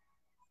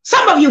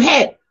 Some of you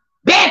had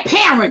bad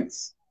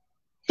parents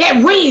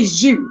that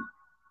raised you.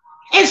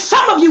 And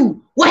some of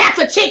you will have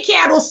to take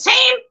care of those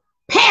same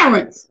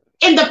parents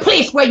in the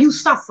place where you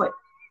suffered.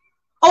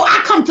 Oh,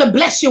 I come to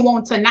bless you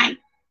on tonight.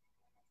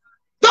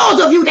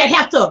 Those of you that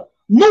have to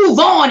move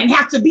on and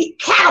have to be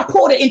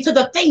catapulted into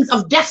the things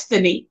of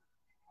destiny.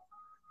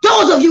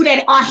 Those of you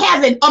that are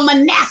having a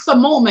Manasseh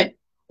moment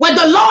where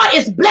the Lord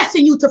is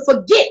blessing you to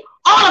forget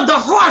all of the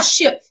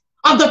hardships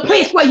of the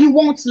place where you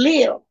once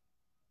lived.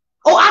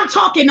 Oh, I'm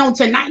talking on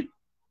tonight.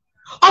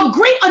 A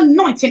great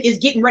anointing is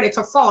getting ready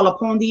to fall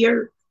upon the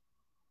earth.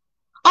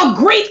 A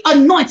great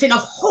anointing of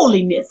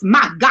holiness,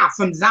 my God,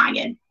 from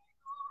Zion.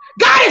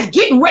 God is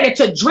getting ready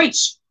to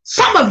drench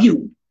some of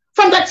you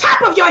from the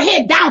top of your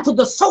head down to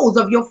the soles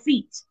of your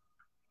feet.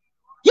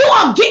 You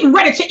are getting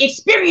ready to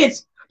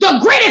experience the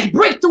greatest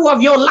breakthrough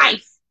of your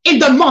life in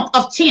the month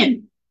of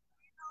 10.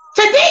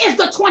 Today is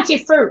the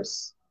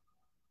 21st.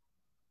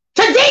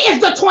 Today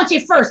is the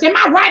 21st. Am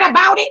I right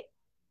about it?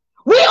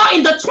 We are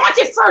in the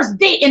 21st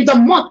day in the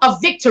month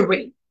of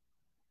victory.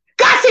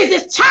 God says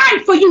it's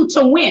time for you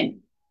to win.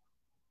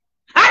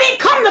 I didn't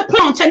come to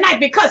play on tonight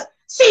because,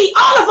 see,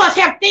 all of us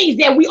have things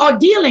that we are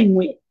dealing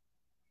with.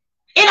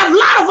 And a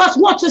lot of us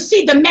want to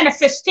see the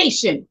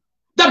manifestation,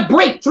 the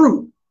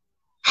breakthrough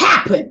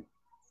happen.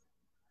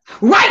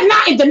 Right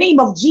now, in the name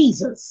of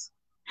Jesus,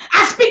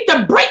 I speak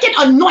the breaking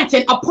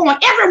anointing upon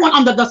everyone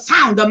under the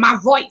sound of my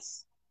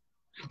voice.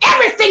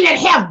 Everything that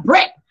have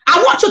breath,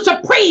 I want you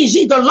to praise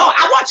ye the Lord.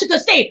 I want you to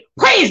say,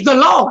 praise the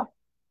Lord.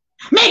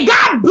 May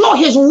God blow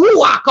his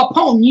ruach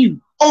upon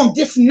you on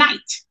this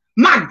night.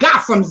 My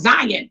God, from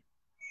Zion.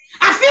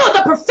 I feel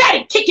the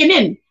prophetic kicking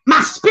in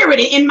my spirit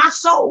and in my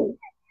soul.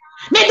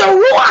 May the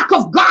ruach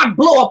of God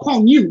blow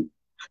upon you.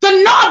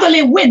 The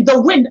northerly wind,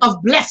 the wind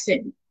of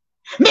blessing.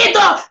 May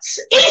the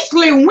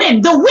easterly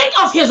wind, the wind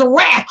of his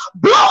wrath,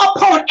 blow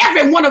upon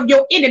every one of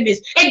your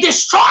enemies and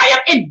destroy them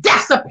and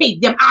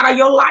dissipate them out of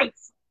your life.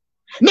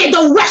 May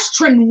the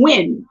western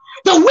wind,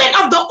 the wind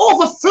of the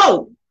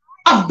overflow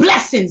of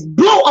blessings,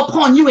 blow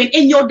upon you and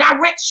in your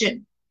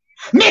direction.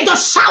 May the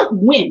south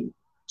wind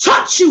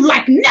touch you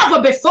like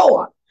never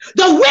before.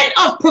 The wind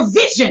of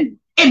provision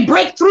and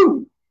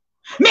breakthrough.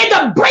 May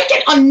the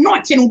breaking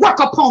anointing work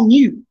upon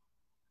you.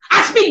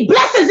 I speak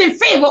blessings and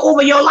favor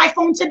over your life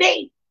on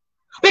today.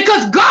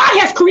 Because God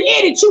has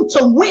created you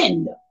to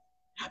win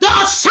the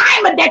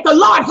assignment that the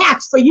Lord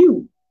has for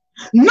you.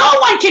 No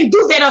one can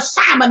do that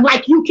assignment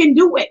like you can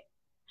do it.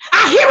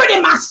 I hear it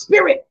in my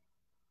spirit.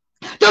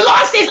 The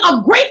Lord says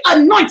a great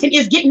anointing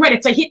is getting ready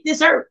to hit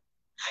this earth.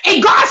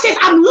 And God says,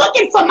 I'm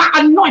looking for my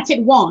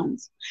anointed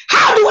ones.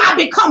 How do I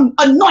become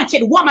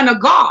anointed woman of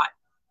God?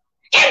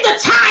 In the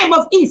time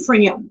of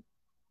Ephraim,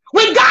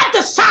 when God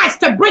decides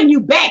to bring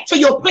you back to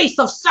your place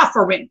of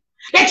suffering,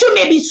 that you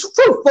may be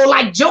fruitful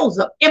like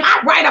Joseph. Am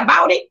I right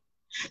about it?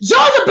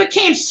 Joseph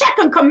became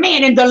second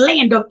command in the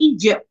land of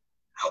Egypt.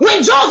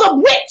 When Joseph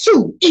went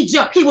to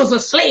Egypt, he was a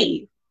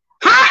slave.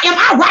 Am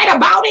I right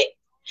about it?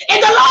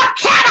 And the Lord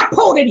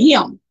catapulted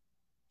him.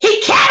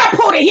 He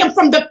catapulted him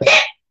from the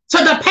pit to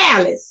the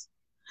palace.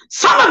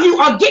 Some of you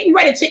are getting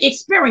ready to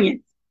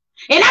experience.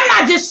 And I'm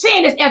not just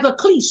saying this as a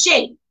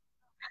cliche.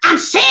 I'm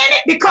saying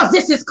it because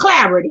this is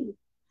clarity.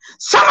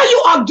 Some of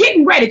you are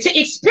getting ready to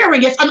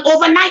experience an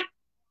overnight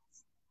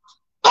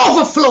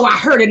overflow. I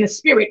heard in the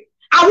spirit.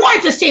 I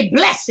wanted to say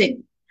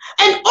blessing.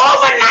 An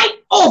overnight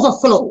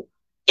overflow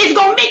is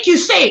going to make you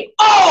say,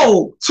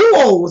 oh, two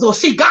O's, or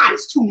see, God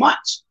is too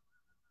much.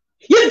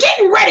 You're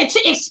getting ready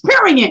to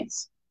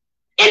experience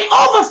an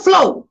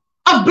overflow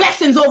of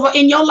blessings over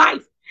in your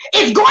life.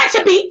 It's going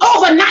to be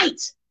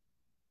overnight.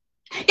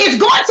 It's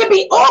going to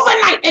be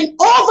overnight, an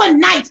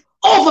overnight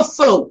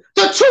overflow.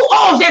 The two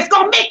O's that's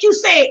going to make you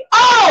say,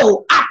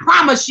 oh, I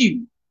promise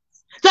you.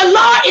 The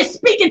Lord is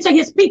speaking to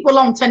his people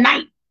on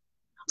tonight.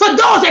 For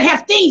those that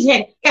have things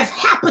that have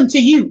happened to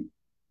you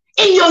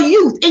in your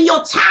youth, in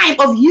your time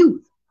of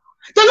youth.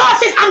 The Lord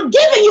says, I'm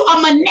giving you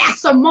a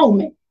Manasseh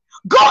moment.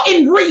 Go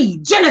and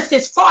read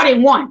Genesis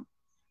 41,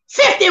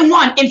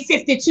 51 and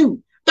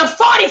 52. The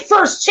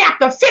 41st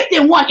chapter,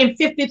 51 and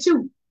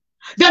 52.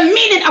 The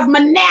meaning of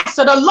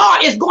Manasseh, the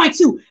Lord is going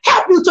to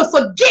help you to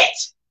forget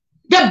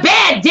the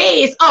bad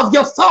days of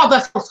your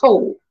father's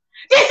household.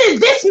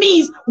 This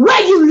means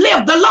where you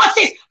live. The Lord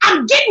says,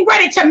 I'm getting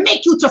ready to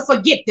make you to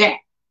forget that.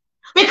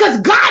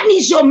 Because God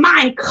needs your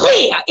mind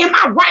clear. Am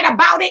I right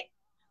about it?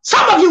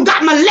 Some of you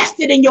got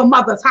molested in your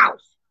mother's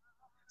house.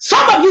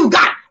 Some of you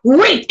got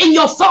raped in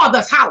your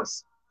father's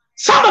house.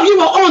 Some of you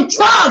were on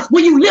drugs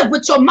when you lived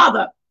with your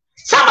mother.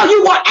 Some of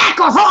you were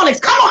alcoholics.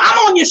 Come on,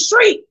 I'm on your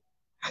street.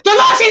 The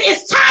Lord says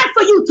it's time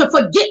for you to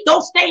forget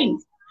those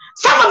things.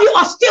 Some of you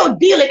are still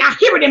dealing, I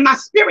hear it in my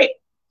spirit,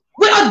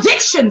 with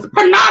addictions,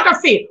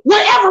 pornography,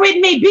 whatever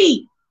it may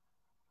be.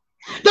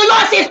 The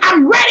Lord says,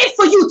 I'm ready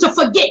for you to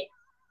forget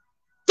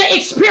the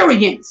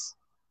experience.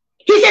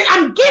 He says,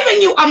 I'm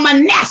giving you a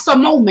Manasseh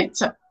moment.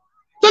 The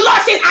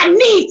Lord says, I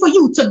need for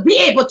you to be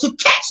able to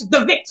catch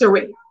the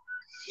victory.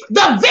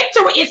 The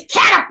victory is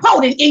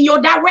catapulting in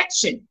your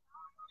direction.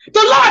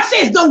 The Lord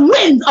says the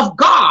winds of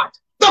God,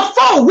 the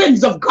four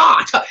winds of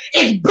God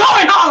is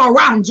blowing all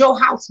around your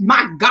house,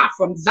 my God,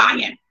 from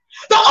Zion.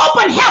 The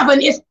open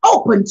heaven is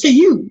open to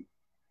you.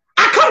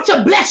 I come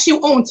to bless you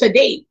on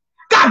today.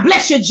 God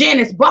bless you,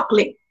 Janice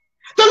Buckley.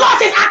 The Lord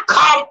says, I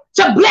come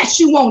to bless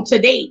you on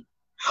today.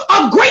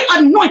 A great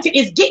anointing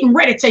is getting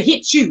ready to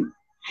hit you.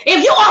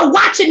 If you are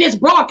watching this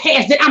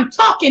broadcast, that I'm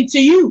talking to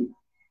you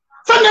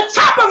from the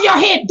top of your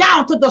head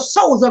down to the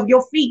soles of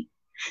your feet.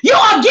 You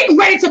are getting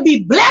ready to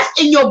be blessed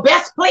in your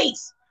best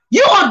place.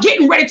 You are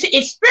getting ready to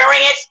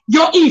experience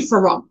your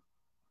Ephraim.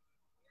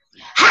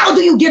 How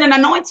do you get an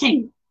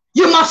anointing?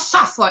 You must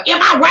suffer.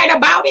 Am I right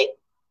about it?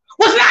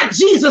 Was not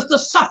Jesus the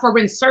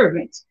suffering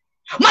servant?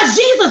 Must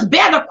Jesus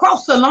bear the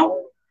cross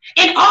alone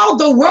and all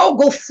the world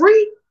go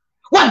free?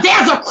 Well,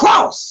 there's a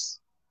cross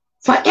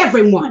for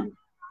everyone,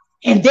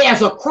 and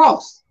there's a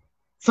cross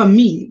for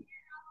me.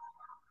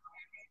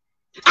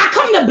 I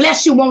come to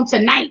bless you on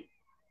tonight.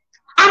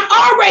 I'm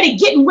already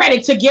getting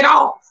ready to get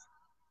off.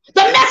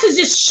 The message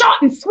is short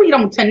and sweet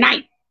on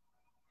tonight.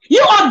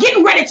 You are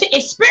getting ready to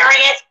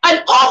experience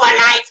an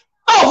overnight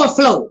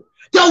overflow.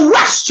 The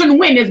western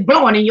wind is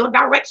blowing in your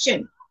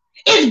direction.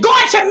 It's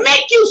going to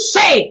make you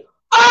say,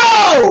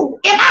 oh,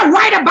 am I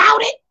right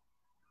about it?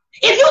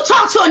 If you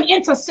talk to an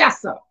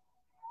intercessor,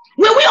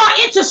 when we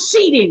are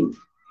interceding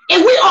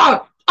and we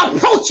are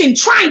approaching,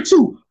 trying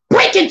to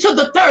break into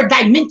the third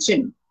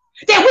dimension,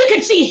 that we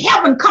can see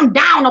heaven come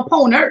down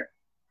upon earth.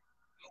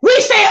 We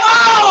say,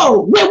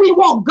 oh, when we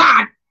want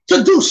God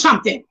to do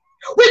something.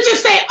 We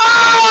just say,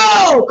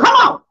 oh, come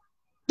on.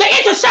 The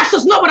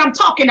intercessors know what I'm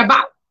talking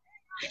about.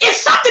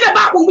 It's something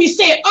about when we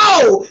say,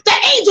 oh, the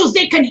angels,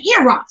 they can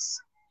hear us.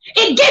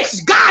 It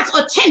gets God's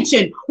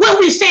attention when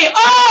we say,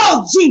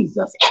 oh,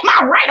 Jesus, am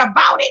I right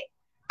about it?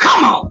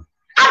 Come on.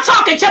 I'm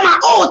talking to my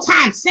old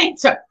time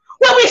saints.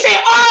 When we say,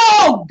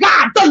 oh,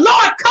 God, the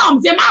Lord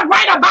comes, am I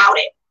right about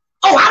it?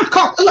 Oh,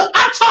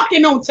 I'm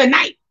talking on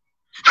tonight.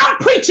 I'm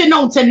preaching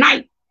on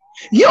tonight.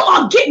 You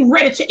are getting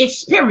ready to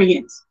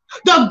experience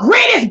the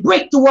greatest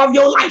breakthrough of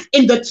your life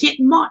in the 10th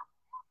month.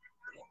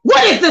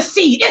 What is the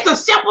seed? It's a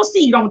simple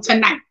seed on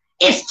tonight.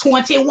 It's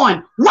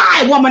 21.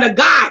 Why, woman of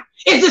God?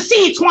 Is the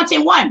seed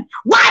 21?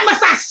 Why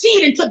must I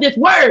seed into this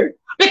word?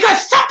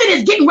 Because something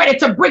is getting ready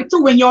to break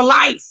through in your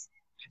life.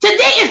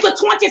 Today is the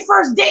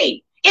 21st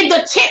day in the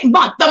 10th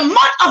month, the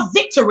month of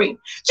victory.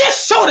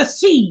 Just sow the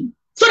seed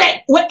so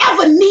that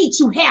whatever need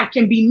you have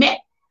can be met.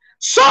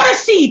 Sow the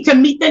seed to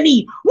meet the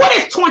need. What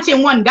is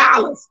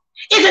 $21?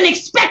 It's an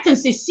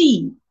expectancy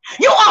seed.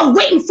 You are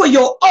waiting for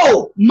your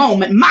oh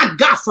moment, my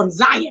God, from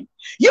Zion.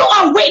 You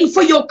are waiting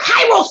for your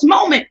Kairos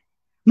moment,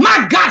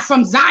 my God,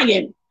 from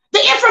Zion. The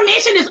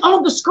information is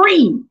on the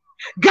screen.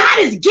 God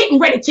is getting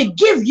ready to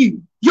give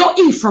you your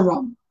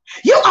Ephraim.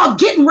 You are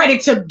getting ready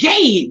to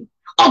gain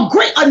a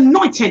great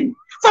anointing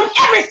from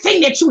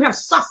everything that you have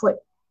suffered.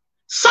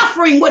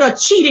 Suffering with a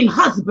cheating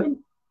husband,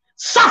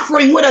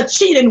 suffering with a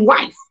cheating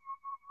wife,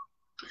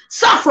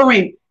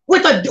 suffering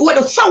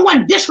with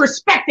someone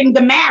disrespecting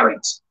the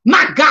marriage.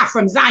 My God,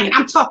 from Zion,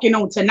 I'm talking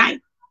on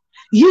tonight.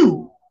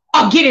 You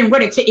are getting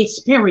ready to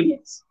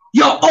experience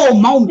your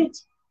own moment.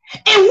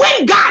 And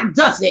when God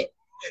does it,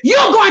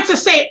 you're going to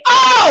say,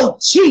 oh,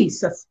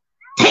 Jesus,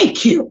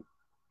 thank you.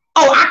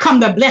 Oh, I come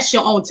to bless you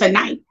on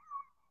tonight.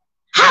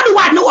 How do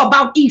I know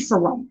about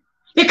Ephraim?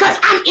 Because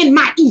I'm in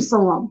my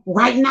Ephraim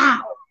right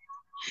now.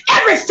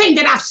 Everything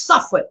that I've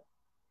suffered,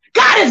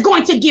 God is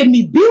going to give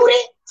me beauty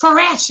for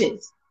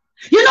ashes.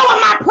 You know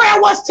what my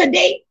prayer was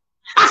today?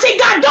 I said,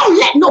 God, don't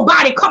let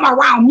nobody come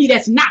around me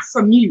that's not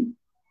from you.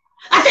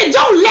 I said,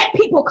 don't let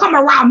people come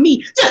around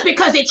me just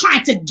because they're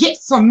trying to get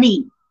from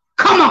me.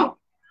 Come on.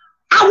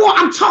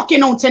 I'm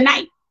talking on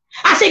tonight.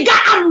 I said,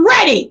 God, I'm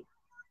ready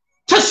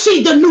to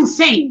see the new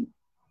thing.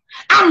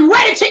 I'm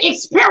ready to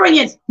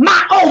experience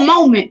my own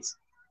moment.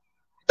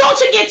 Don't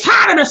you get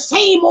tired of the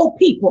same old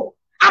people?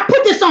 I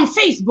put this on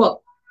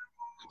Facebook.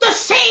 The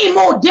same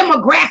old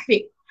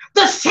demographic,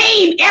 the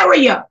same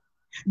area.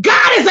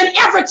 God is an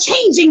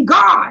ever-changing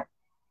God.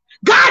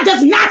 God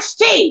does not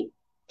stay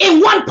in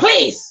one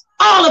place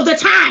all of the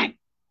time.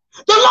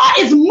 The Lord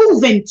is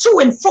moving to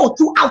and fro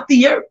throughout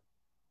the earth,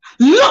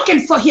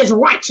 looking for his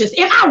righteous.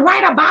 Am I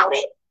right about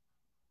it?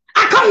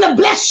 I come to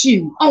bless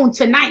you on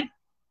tonight.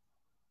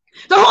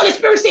 The Holy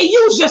Spirit said,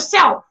 use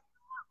yourself.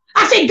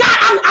 I said, God,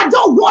 I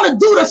don't want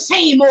to do the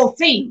same old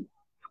thing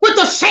with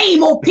the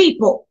same old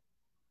people,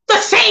 the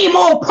same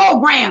old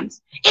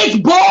programs. It's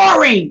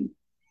boring.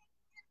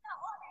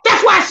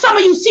 That's why some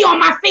of you see on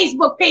my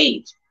Facebook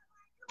page,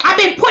 I've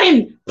been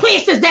putting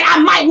places that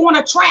I might want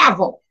to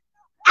travel.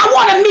 I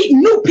want to meet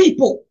new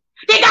people.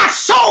 They got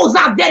souls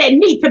out there that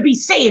need to be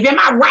saved. Am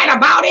I right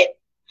about it?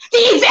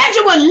 The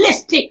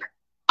evangelistic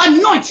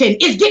anointing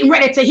is getting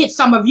ready to hit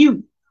some of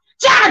you.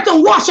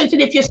 Jonathan Washington,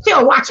 if you're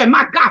still watching,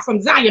 my God,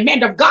 from Zion,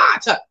 man of God,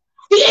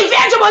 the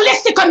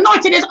evangelistic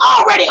anointing is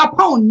already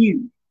upon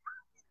you.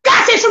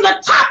 God says from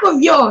the top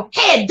of your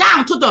head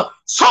down to the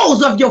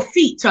soles of your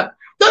feet, the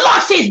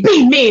Lord says,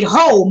 be made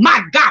whole,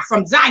 my God,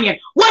 from Zion,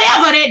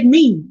 whatever that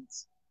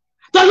means.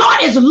 The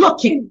Lord is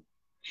looking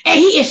and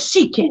he is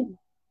seeking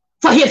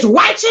for his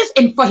righteous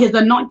and for his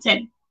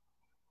anointing.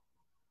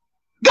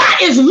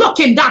 God is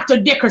looking, Dr.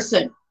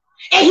 Dickerson,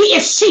 and he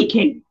is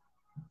seeking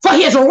for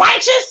his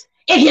righteous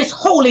and his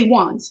holy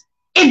ones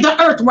in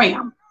the earth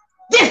realm.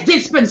 This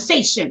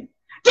dispensation,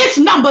 this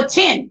number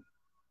 10,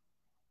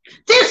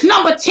 this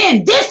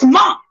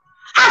month,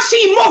 I've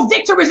seen more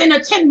victories in the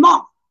 10th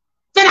month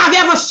than I've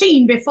ever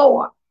seen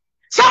before.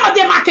 Some of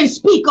them I can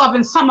speak of,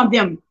 and some of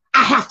them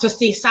I have to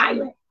stay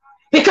silent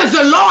because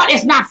the Lord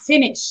is not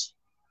finished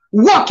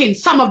working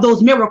some of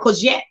those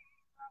miracles yet.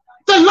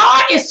 The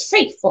Lord is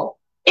faithful.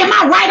 Am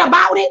I right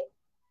about it?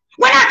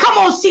 When I come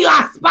on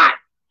Selah's spot,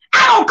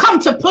 I don't come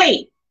to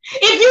play.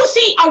 If you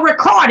see a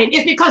recording,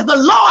 it's because the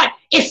Lord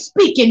is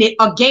speaking it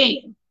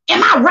again.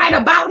 Am I right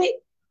about it?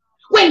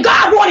 When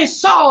God wanted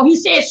Saul, he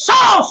said,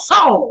 Saul,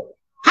 Saul.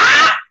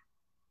 Huh?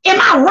 Am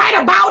I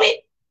right about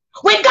it?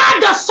 When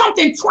God does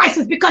something twice,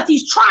 it's because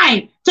he's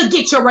trying to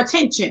get your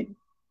attention.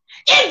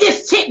 In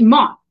this 10th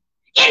month,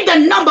 in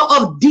the number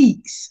of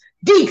Dix,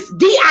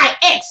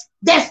 D-I-X,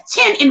 that's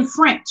 10 in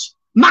French.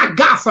 My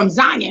God, from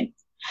Zion.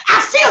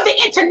 I feel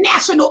the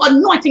international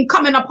anointing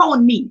coming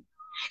upon me.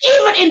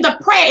 Even in the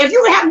prayer, if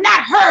you have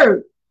not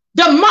heard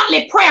the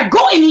monthly prayer,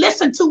 go and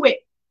listen to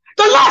it.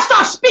 The Lord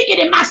starts speaking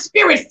in my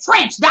spirit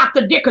French,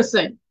 Dr.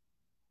 Dickerson.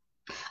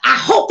 I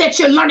hope that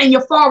you're learning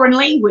your foreign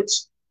language.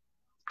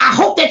 I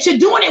hope that you're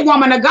doing it,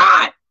 woman of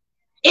God.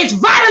 It's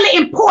vitally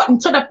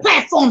important to the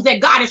platforms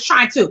that God is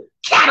trying to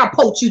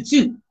catapult you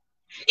to.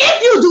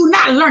 If you do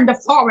not learn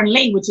the foreign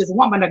languages,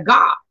 woman of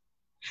God,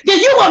 then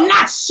you will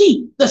not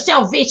see the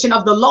salvation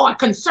of the Lord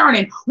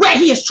concerning where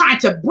he is trying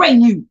to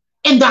bring you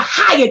in the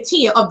higher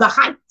tier of the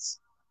heights.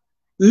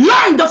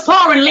 Learn the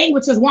foreign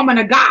languages, woman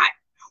of God.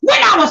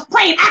 When I was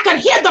praying, I could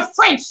hear the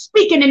French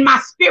speaking in my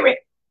spirit.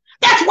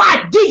 That's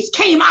why these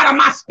came out of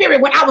my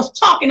spirit when I was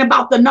talking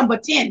about the number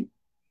 10.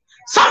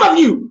 Some of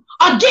you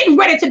are getting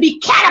ready to be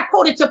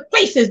catapulted to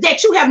places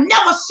that you have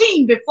never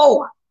seen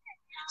before.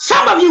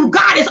 Some of you,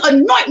 God is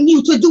anointing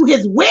you to do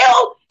his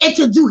will and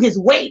to do his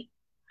way.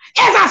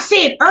 As I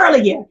said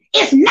earlier,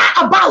 it's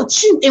not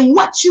about you and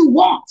what you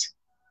want.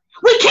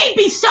 We can't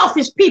be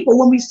selfish people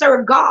when we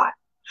serve God.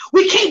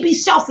 We can't be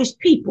selfish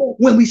people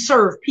when we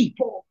serve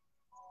people.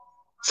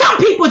 Some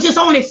people just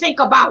only think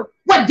about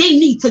what they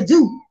need to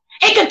do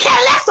and can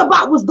care less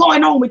about what's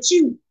going on with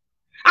you.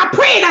 I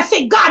prayed, I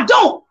said, God,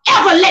 don't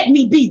ever let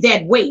me be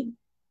that way.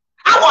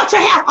 I want to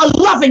have a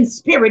loving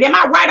spirit. Am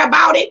I right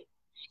about it?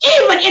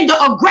 Even in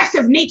the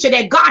aggressive nature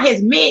that God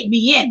has made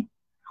me in,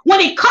 when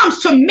it comes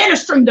to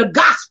ministering the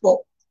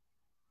gospel,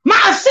 my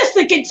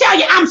assistant can tell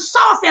you I'm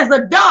soft as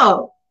a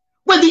dove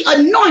when the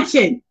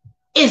anointing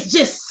is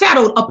just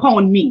settled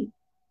upon me.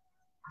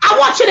 I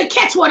want you to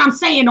catch what I'm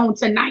saying on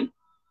tonight.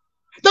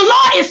 The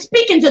Lord is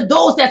speaking to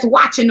those that's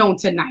watching on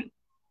tonight.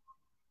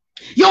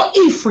 Your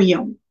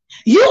Ephraim,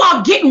 you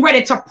are getting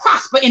ready to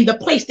prosper in the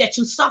place that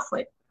you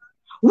suffered.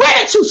 Where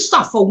did you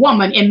suffer,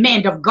 woman and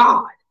man of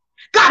God?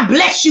 God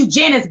bless you,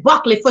 Janice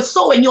Buckley, for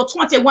sowing your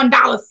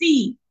 $21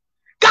 seed.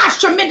 God's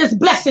tremendous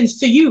blessings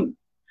to you.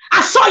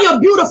 I saw your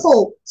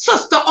beautiful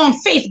sister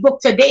on Facebook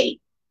today,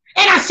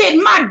 and I said,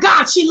 my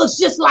God, she looks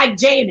just like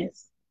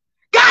Janice.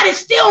 God is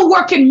still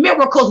working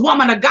miracles,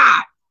 woman of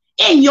God,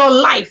 in your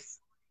life,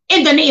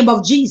 in the name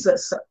of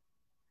Jesus.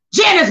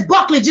 Janice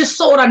Buckley just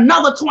sold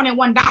another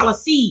 $21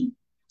 seed.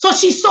 So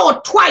she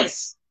sold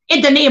twice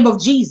in the name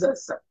of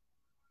Jesus.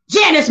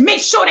 Janice,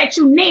 make sure that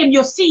you name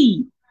your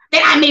seed,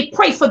 that I may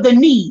pray for the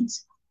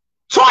needs.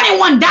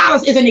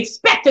 $21 is an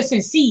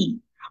expectancy seed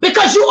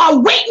because you are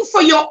waiting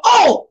for your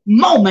own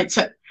moment.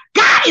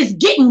 God is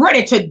getting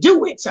ready to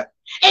do it.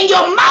 And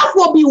your mouth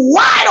will be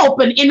wide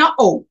open in an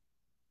oath.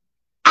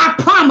 I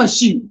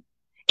promise you,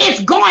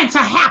 it's going to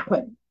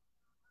happen.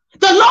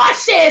 The Lord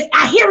says,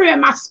 I hear him in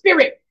my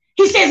spirit.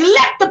 He says,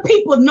 let the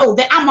people know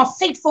that I'm a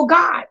faithful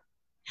God.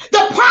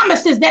 The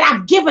promises that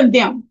I've given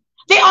them,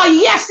 they are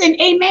yes and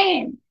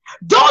amen.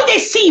 Though they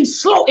seem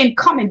slow in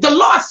coming, the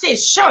Lord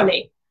says,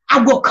 surely I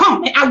will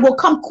come, and I will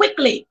come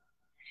quickly.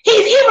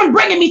 He's even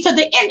bringing me to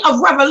the end of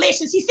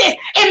Revelations. He says,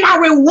 and my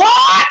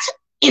reward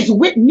is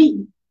with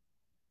me.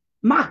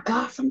 My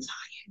God from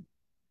Zion.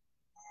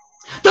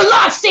 The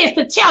Lord says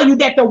to tell you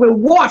that the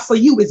reward for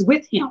you is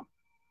with him.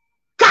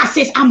 God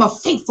says, I'm a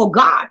faithful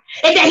God,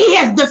 and that he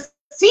has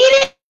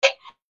defeated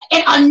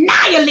and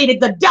annihilated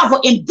the devil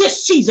in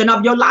this season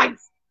of your life.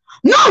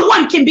 No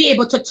one can be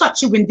able to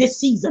touch you in this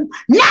season,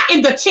 not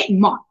in the 10th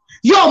month,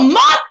 your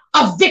month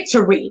of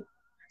victory.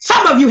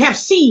 Some of you have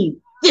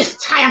seen this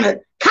kind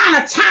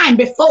of time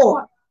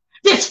before.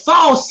 This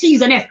fall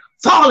season has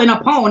fallen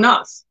upon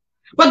us.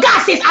 But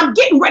God says, I'm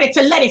getting ready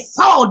to let it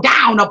fall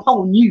down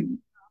upon you.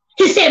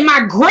 He said,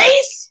 my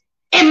grace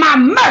and my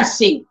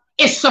mercy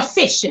is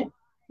sufficient.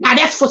 Now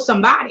that's for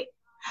somebody.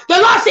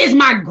 The Lord says,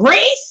 my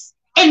grace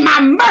and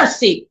my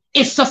mercy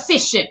is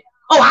sufficient.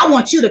 Oh, I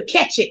want you to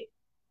catch it.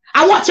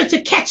 I want you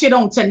to catch it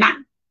on tonight.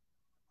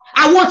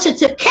 I want you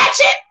to catch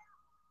it.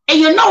 And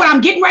you know what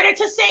I'm getting ready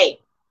to say.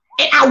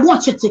 And I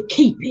want you to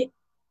keep it.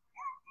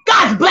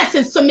 God's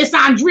blessings to Miss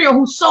Andrea,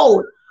 who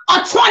sold a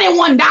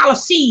 $21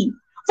 seed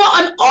for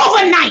an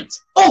overnight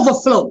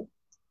overflow.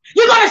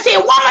 You're going to say,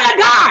 woman of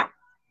God,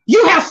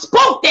 you have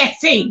spoke that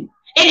thing,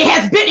 and it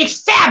has been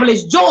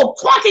established. Job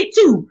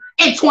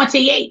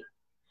 22:28.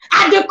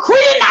 I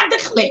decree and I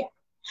declare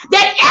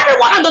that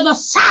everyone under the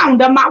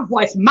sound of my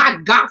voice, my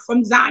God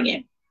from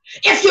Zion,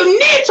 if you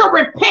need to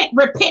repent,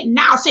 repent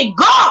now. Say,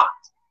 God,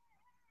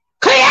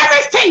 clear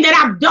everything that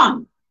I've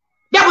done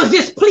that was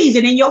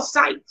displeasing in your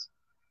sight.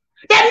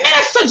 That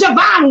Minister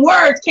JaVon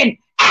words can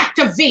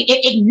activate and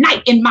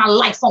ignite in my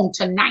life on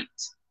tonight.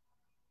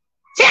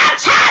 See, I'm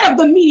tired of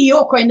the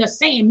mediocre and the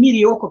same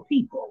mediocre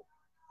people.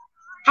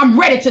 I'm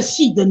ready to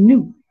see the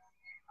new.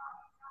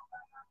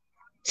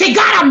 Say,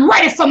 God, I'm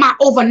ready for my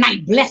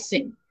overnight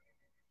blessing.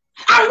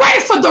 I'm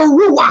ready for the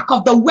ruach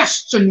of the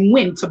western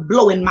wind to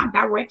blow in my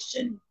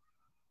direction.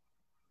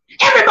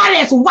 Everybody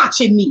that's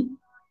watching me,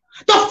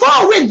 the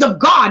four winds of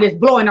God is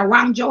blowing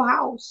around your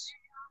house.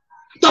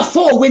 The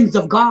four winds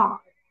of God.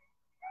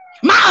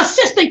 My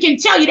assistant can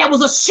tell you there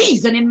was a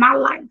season in my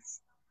life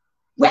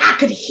where I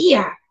could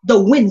hear the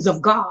winds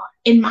of God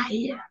in my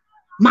ear.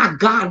 My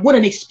God, what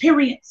an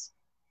experience.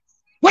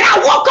 When I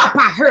woke up,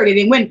 I heard it.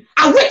 And when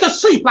I went to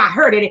sleep, I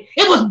heard it.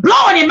 It was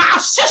blowing and my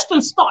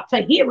assistant started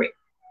to hear it.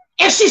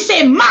 And she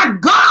said, my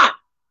God,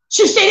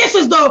 she said, this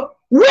is the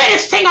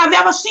weirdest thing I've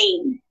ever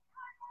seen.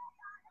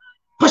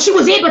 But she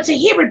was able to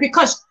hear it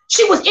because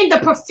she was in the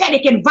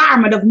prophetic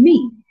environment of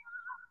me.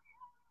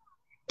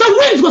 The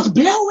winds was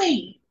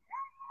blowing.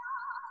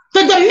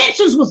 The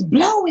dimensions was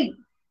blowing.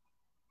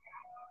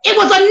 It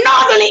was a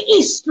northerly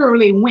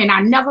easterly wind.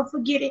 I never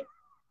forget it.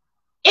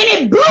 And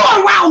it blew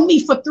around me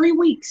for 3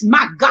 weeks.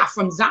 My God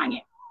from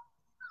Zion.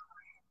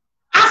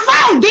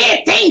 I found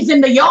dead things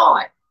in the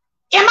yard.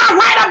 Am I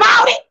right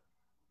about it?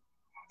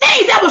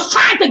 Things that was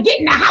trying to get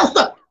in the house.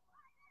 The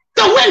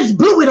winds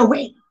blew it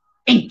away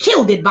and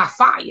killed it by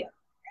fire.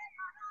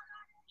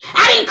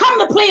 I didn't come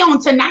to play on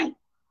tonight.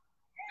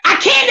 I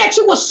came that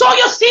you would sow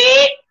your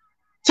seed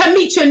to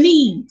meet your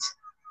needs.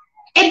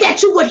 And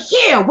that you would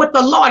hear what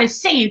the Lord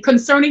is saying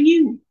concerning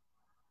you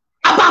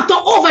about the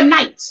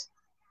overnight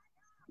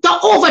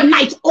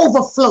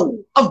overflow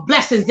of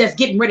blessings that's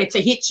getting ready to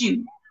hit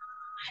you.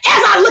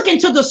 As I look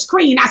into the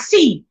screen, I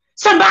see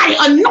somebody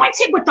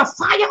anointed with the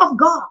fire of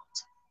God.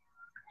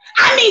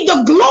 I mean,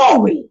 the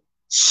glory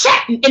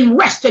setting and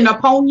resting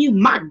upon you,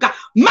 my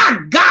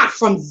God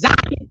from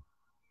Zion.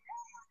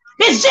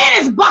 Miss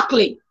Janice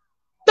Buckley,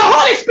 the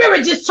Holy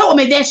Spirit just told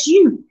me that's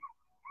you.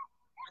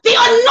 The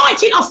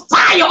anointing of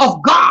fire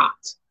of God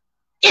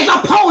is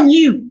upon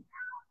you,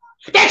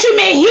 that you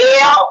may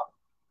heal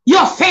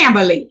your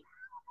family.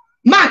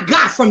 My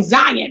God from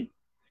Zion.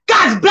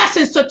 God's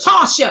blessings to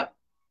Tasha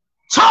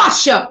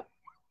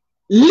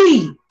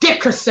Lee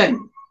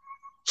Dickerson.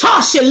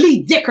 Tasha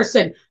Lee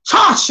Dickerson.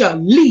 Tasha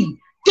Lee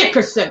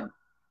Dickerson.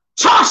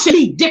 Tasha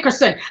Lee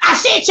Dickerson. I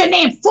said your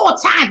name 4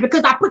 times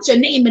because I put your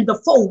name in the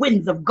 4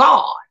 winds of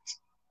God.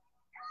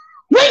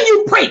 When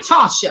you pray,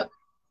 Tasha,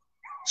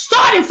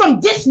 starting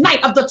from this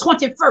night of the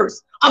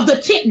 21st of the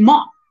 10th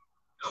month,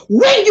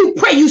 when you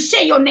pray, you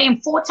say your name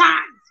 4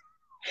 times.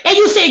 And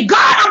you say, God,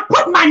 I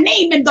put my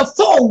name in the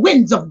 4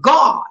 winds of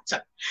God, that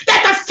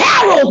the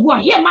pharaohs will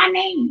hear my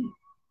name,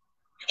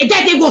 and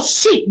that they will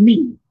seek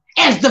me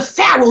as the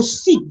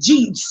pharaohs seek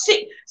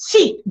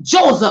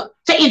Joseph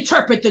to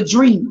interpret the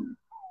dream.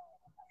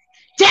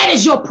 That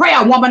is your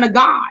prayer, woman of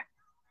God.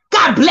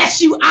 God bless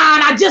you, Ann.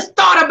 I just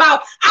thought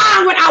about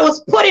Ann when I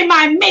was putting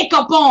my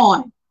makeup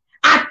on.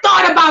 I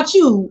thought about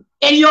you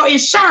and your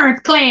insurance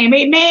claim.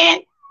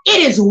 Amen.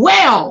 It is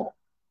well,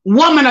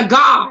 woman of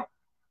God.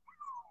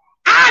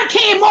 I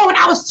came on when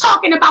I was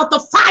talking about the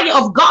fire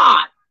of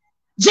God.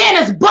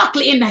 Janice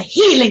Buckley in the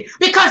healing,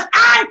 because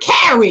I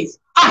carries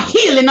a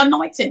healing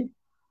anointing.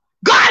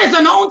 God is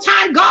an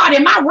on-time God.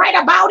 Am I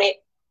right about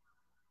it?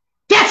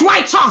 That's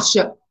right,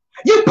 Tasha.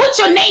 You put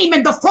your name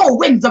in the 4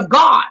 winds of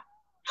God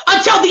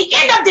until the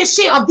end of this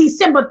year of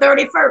December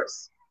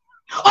 31st.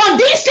 On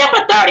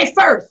December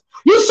 31st,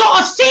 you saw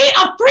a seed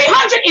of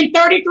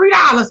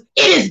 $333.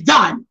 It is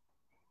done.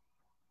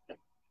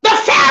 The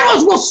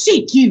pharaohs will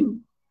seek you.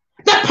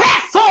 The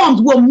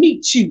platforms will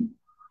meet you.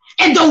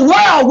 And the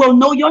world will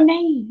know your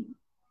name.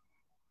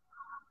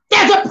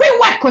 There's a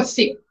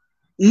prerequisite.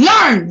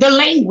 Learn the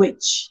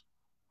language.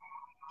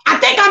 I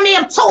think I may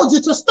have told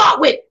you to start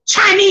with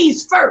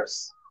Chinese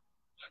first.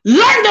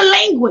 Learn the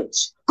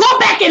language. Go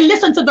back and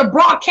listen to the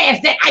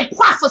broadcast that I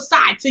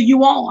prophesied to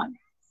you on.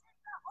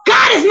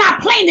 God is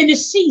not playing in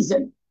this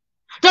season.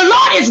 The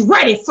Lord is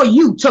ready for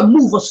you to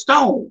move a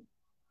stone.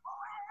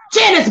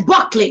 Janice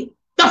Buckley,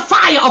 the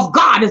fire of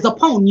God is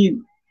upon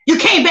you. You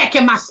came back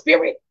in my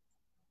spirit.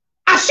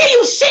 I see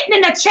you sitting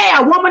in a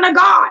chair, woman of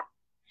God,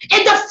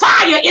 and the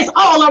fire is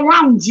all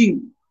around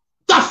you.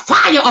 The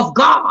fire of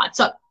God.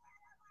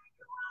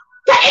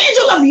 The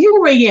angel of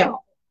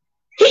Uriel,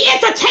 he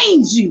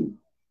entertains you.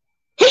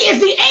 He is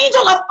the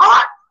angel of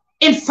art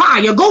and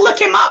fire. Go look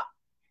him up.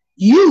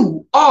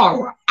 U-R-I-E-L,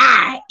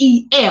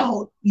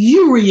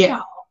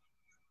 Uriel.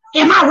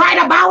 Am I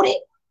right about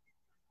it?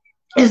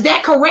 Is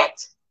that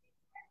correct?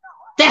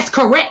 That's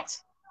correct.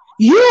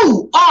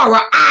 U-R-I-E-L,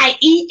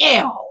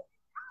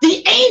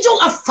 the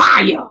angel of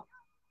fire.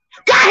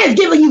 God has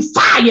given you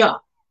fire.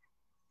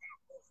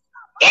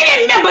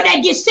 Any member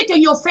that gets sick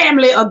in your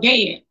family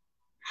again,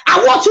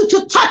 I want you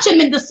to touch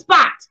them in the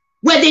spot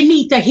where they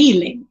need the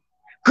healing.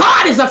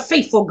 God is a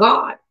faithful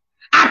God.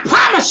 I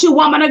promise you,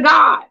 woman of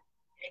God,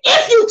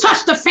 if you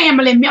touch the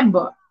family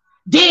member,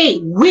 they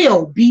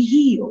will be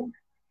healed.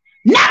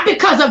 Not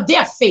because of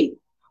their faith,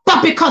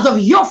 but because of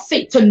your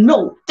faith to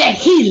know that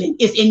healing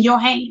is in your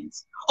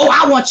hands. Oh,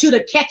 I want you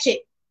to catch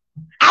it.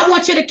 I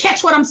want you to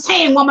catch what I'm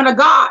saying, woman of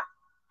God.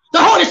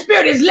 The Holy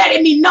Spirit is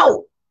letting me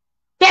know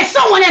that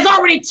someone has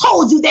already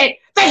told you that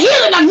the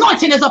healing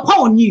anointing is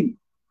upon you.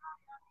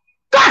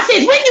 God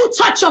says, when you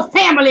touch your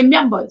family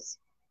members,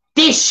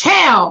 they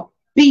shall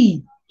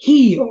be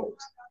healed.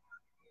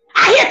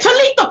 I hear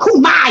Talitha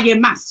Kumai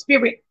in my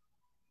spirit.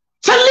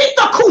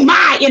 Talitha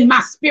Kumai in my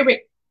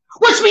spirit,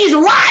 which means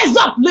rise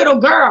up, little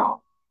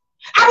girl.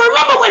 I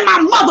remember when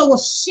my mother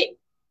was sick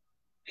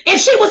and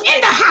she was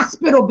in the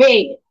hospital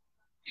bed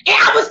and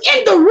I was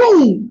in the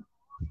room,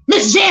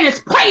 Miss Janice,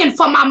 praying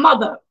for my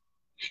mother.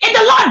 And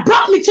the Lord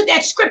brought me to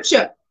that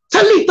scripture,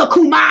 Talitha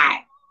Kumai.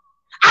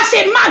 I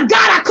said, my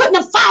God, I couldn't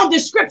have found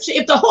this scripture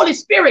if the Holy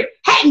Spirit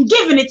hadn't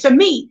given it to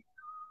me.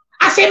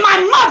 I said, my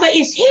mother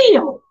is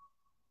healed.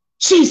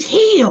 She's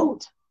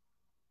healed.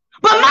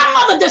 But my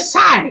mother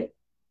decided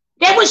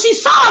that when she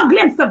saw a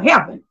glimpse of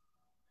heaven,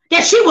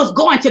 that she was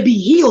going to be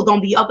healed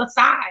on the other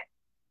side.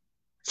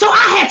 So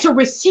I had to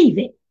receive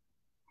it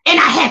and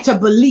I had to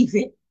believe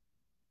it.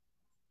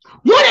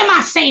 What am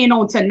I saying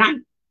on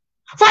tonight?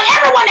 For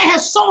everyone that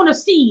has sown a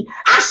seed,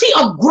 I see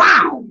a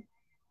ground,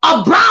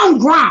 a brown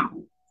ground.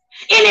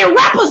 And it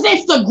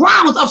represents the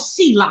grounds of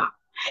Selah.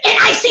 And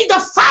I see the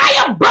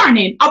fire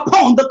burning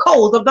upon the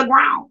coals of the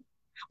ground.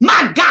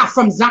 My God,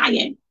 from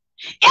Zion.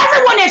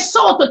 Everyone that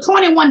sold the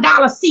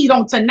 $21 seed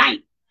on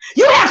tonight,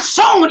 you have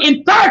sown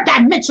in third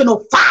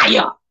dimensional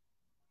fire.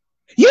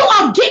 You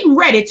are getting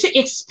ready to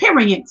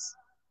experience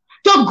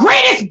the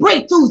greatest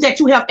breakthroughs that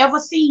you have ever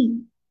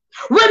seen.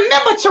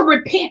 Remember to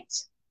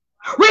repent.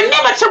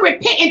 Remember to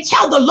repent and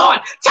tell the Lord,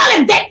 tell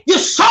him that you're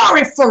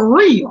sorry for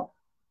real.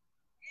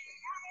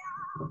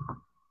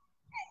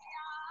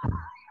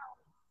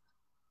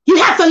 You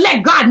have to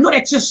let God know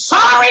that you're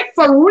sorry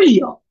for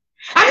real.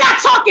 I'm not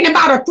talking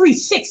about a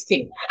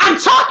 360. I'm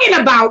talking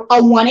about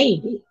a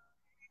 180.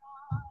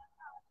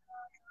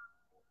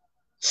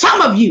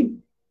 Some of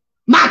you,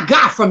 my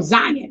God, from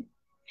Zion,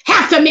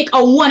 have to make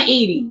a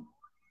 180.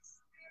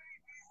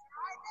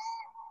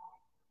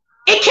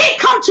 It can't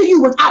come to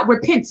you without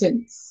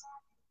repentance.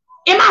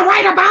 Am I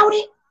right about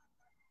it?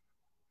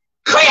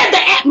 Clear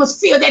the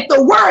atmosphere that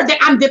the word that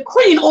I'm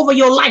decreeing over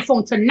your life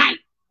on tonight,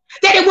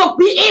 that it will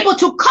be able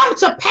to come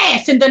to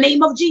pass in the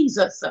name of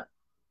Jesus.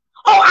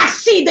 Oh, I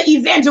see the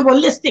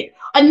evangelistic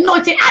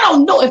anointing. I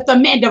don't know if the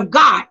man of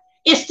God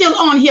is still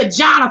on here,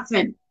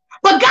 Jonathan,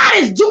 but God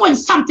is doing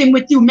something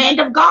with you, man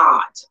of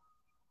God.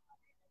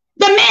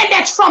 The man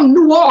that's from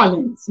New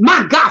Orleans,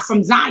 my God,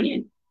 from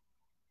Zion.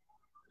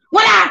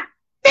 When I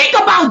think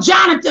about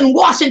Jonathan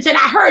Washington,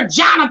 I heard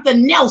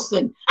Jonathan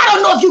Nelson. I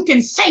don't know if you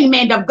can sing,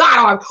 man of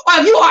God, or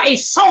if you are a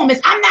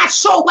psalmist. I'm not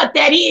sure what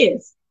that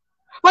is.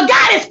 But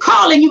God is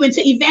calling you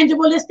into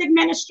evangelistic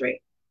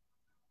ministry.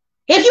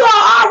 If you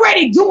are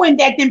already doing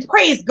that, then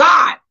praise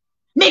God.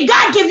 May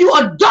God give you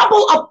a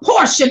double a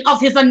portion of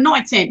his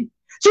anointing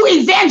to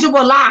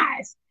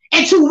evangelize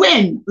and to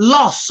win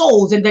lost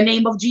souls in the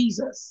name of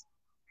Jesus.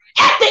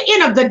 At the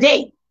end of the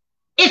day,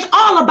 it's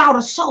all about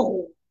a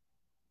soul.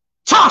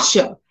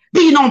 Tasha,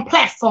 being on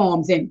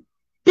platforms and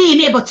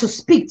being able to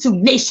speak to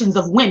nations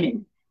of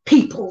women,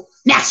 people,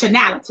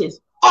 nationalities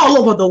all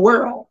over the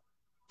world.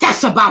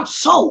 That's about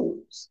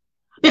souls,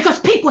 because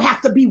people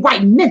have to be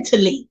right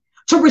mentally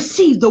to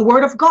receive the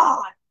word of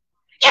God.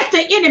 If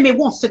the enemy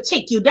wants to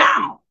take you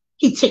down,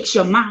 he takes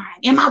your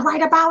mind. Am I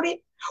right about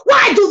it?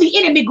 Why do the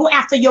enemy go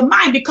after your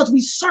mind? Because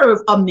we serve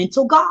a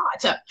mental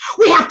God.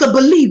 We have to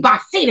believe by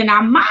faith in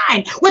our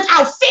mind.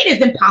 Without faith,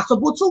 it's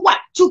impossible to what?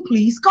 To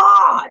please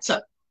God.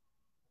 So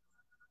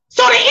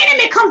the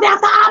enemy comes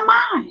after our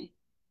mind.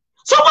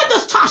 So what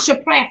does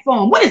Tasha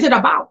platform? What is it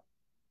about?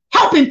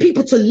 Helping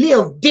people to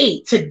live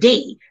day to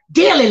day,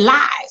 daily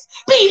lives.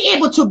 being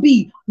able to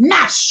be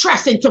not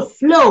stressing to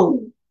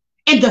flow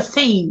in the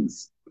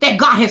things that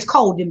God has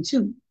called them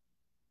to.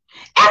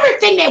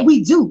 Everything that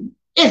we do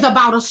is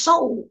about a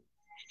soul.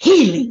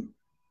 Healing,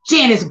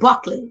 Janice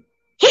Butler.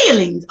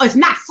 Healing is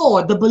not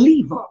for the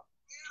believer.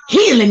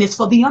 Healing is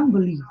for the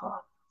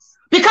unbeliever.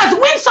 Because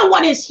when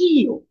someone is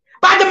healed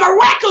by the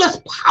miraculous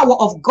power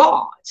of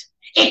God,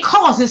 it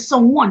causes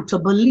someone to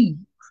believe.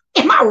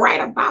 Am I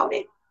right about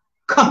it?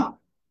 Come on.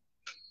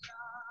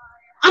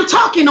 I'm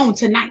talking on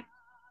tonight.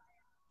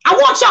 I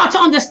want y'all to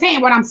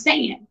understand what I'm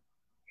saying.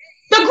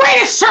 The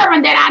greatest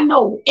servant that I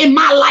know in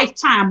my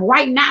lifetime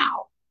right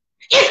now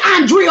is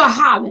Andrea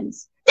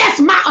Hollins.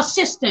 That's my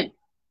assistant.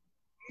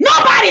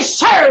 Nobody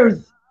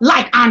serves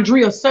like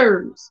Andrea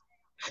serves.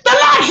 The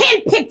Lord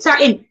handpicked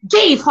her and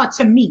gave her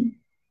to me.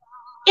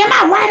 Am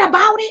I right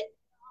about it?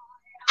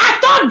 I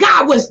thought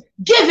God was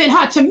giving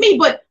her to me,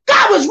 but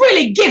God was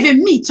really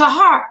giving me to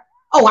her.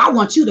 Oh, I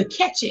want you to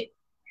catch it.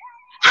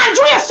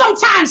 Andrea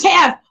sometimes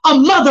has a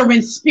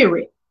mothering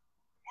spirit.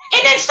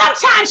 And then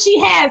sometimes she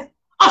has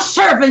a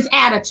servant's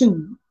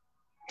attitude.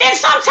 Then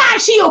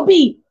sometimes she'll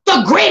be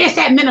the greatest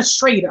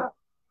administrator.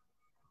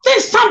 Then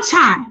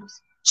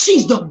sometimes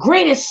she's the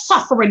greatest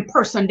suffering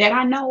person that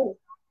I know.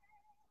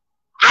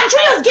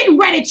 Andrea's getting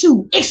ready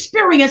to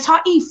experience her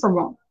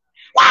Ephraim.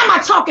 Why am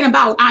I talking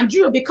about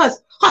Andrea?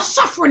 Because her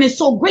suffering is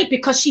so great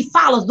because she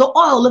follows the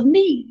oil of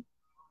me.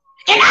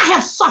 And I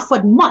have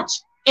suffered much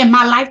in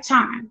my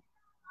lifetime.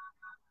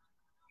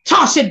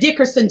 Tasha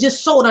Dickerson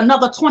just sold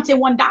another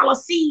 $21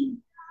 seed.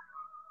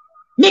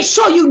 Make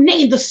sure you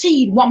name the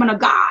seed, woman of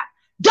God.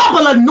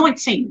 Double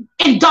anointing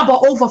and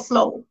double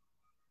overflow.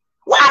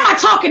 Why am I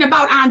talking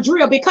about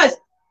Andrea? Because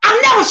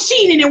I've never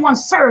seen anyone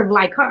serve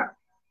like her.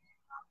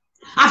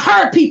 I've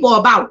heard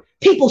about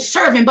people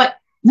serving, but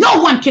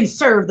no one can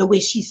serve the way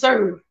she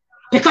served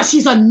because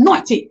she's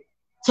anointed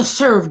to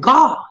serve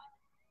God.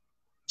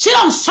 She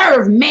don't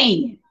serve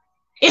man.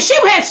 If she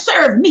had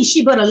served me,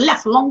 she would have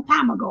left a long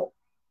time ago.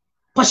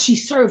 But she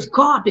serves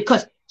God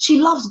because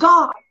she loves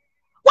God.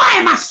 Why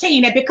am I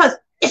saying that? Because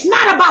it's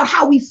not about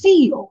how we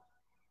feel.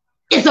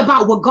 It's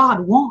about what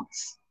God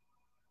wants.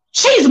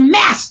 She's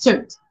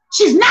mastered.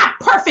 She's not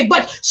perfect,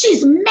 but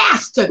she's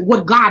mastered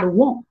what God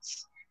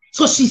wants.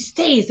 So she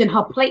stays in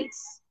her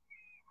place.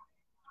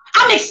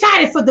 I'm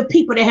excited for the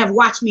people that have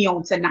watched me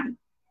on tonight.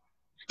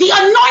 The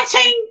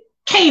anointing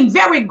came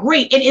very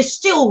great and is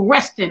still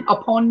resting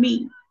upon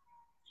me.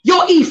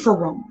 Your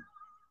Ephraim,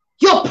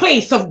 your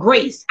place of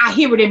grace. I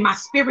hear it in my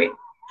spirit.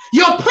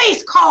 Your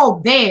place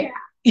called there.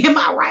 Am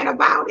I right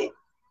about it?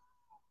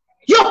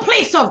 Your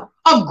place of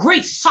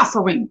great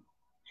suffering.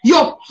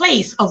 Your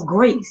place of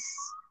grace.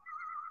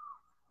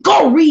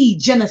 Go read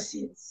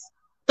Genesis,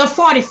 the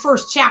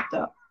 41st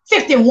chapter,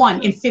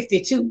 51 and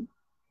 52.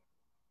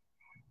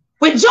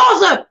 When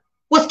Joseph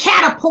was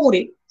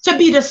catapulted to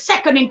be the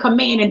second in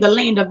command in the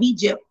land of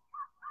Egypt,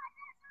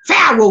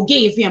 Pharaoh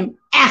gave him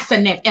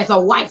Asenath as a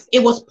wife.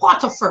 It was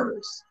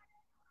Potiphar's.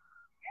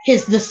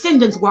 His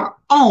descendants were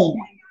on.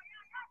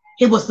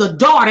 It was the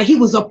daughter. He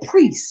was a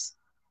priest.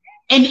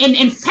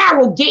 And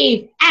Pharaoh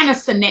gave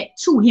Asenath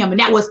to him, and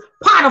that was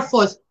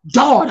Potiphar's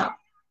daughter.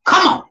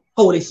 Come on,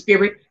 Holy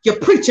Spirit. You're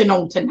preaching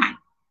on tonight.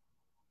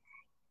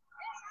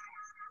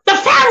 The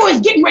Pharaoh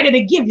is getting ready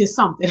to give you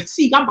something.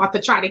 See, I'm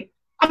trying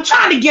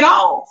to get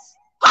off.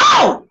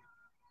 Oh!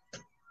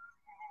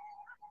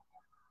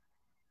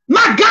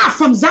 My God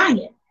from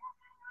Zion.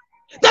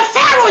 The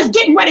Pharaoh is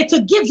getting ready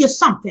to give you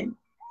something.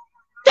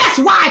 That's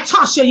why,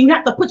 Tasha, you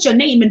have to put your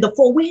name in the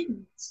four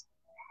winds.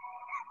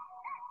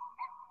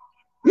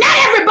 Not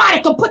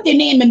everybody can put their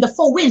name in the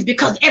four winds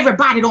because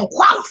everybody don't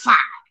qualify.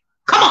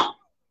 Come on.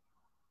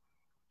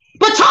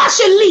 But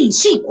Tasha Lee,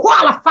 she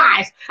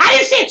qualifies. I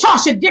didn't say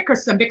Tasha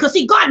Dickerson because,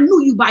 see, God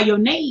knew you by your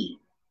name.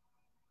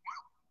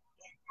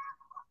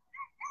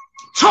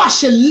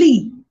 Tasha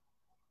Lee.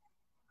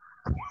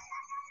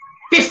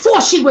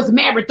 Before she was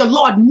married, the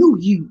Lord knew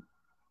you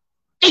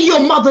in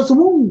your mother's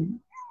womb.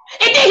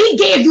 And then he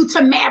gave you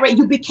to marry.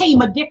 You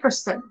became a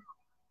Dickerson.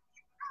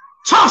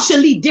 Tasha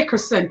Lee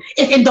Dickerson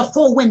is in the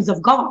four winds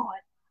of God.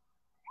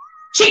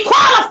 She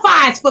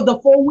qualifies for the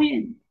four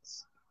winds.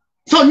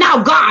 So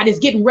now God is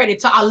getting ready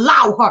to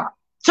allow her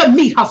to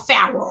meet her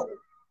Pharaoh.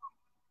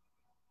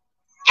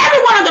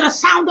 Everyone under the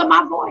sound of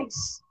my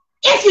voice,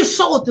 if you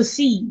sowed the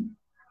seed,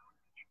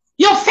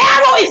 your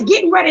Pharaoh is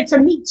getting ready to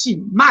meet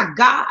you. My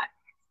God.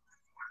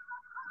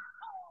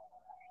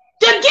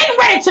 They're getting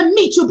ready to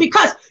meet you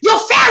because your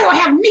Pharaoh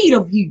have need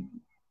of you.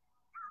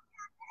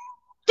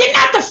 Did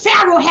not the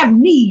Pharaoh have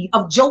need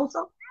of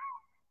Joseph?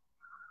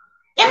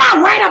 Am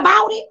I right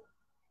about it?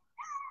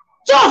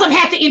 Joseph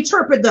had to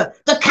interpret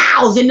the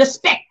cows and the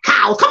speck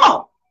cows. Come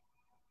on.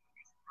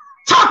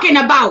 Talking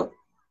about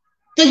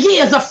the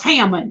years of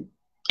famine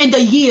and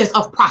the years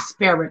of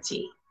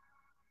prosperity.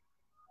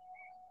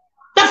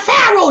 The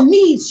Pharaoh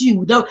needs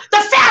you. The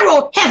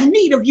Pharaoh has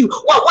need of you.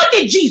 Well, what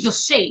did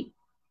Jesus say?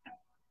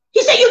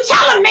 He said, you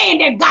tell a man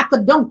that got the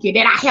donkey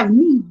that I have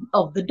need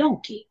of the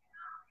donkey.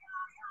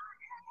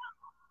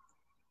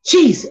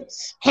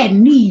 Jesus had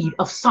need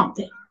of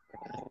something.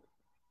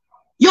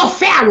 Your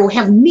Pharaoh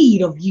have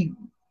need of you.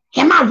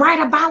 Am I right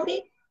about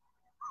it?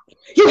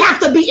 You have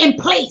to be in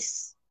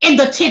place in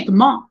the 10th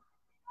month.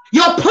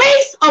 Your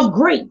place of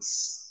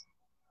grace.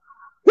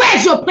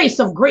 Where's your place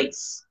of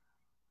grace?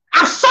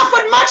 I've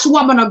suffered much,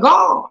 woman of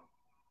God.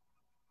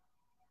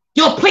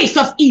 Your place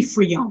of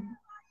Ephraim.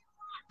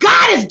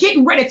 God is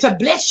getting ready to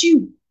bless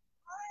you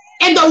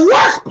in the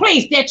worst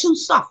place that you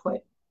suffered.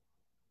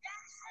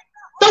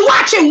 The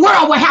watching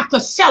world will have to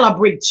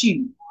celebrate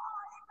you.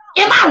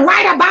 Am I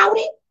right about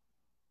it?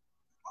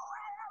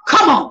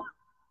 Come on.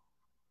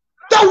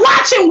 The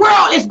watching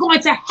world is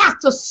going to have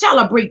to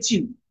celebrate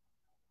you.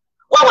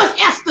 What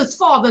was Esther's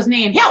father's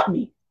name? Help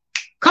me.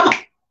 Come on.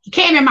 He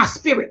came in my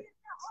spirit.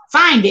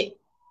 Find it.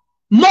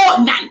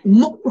 No,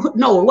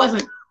 it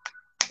wasn't.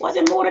 Was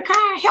it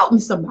Mordecai? Help me,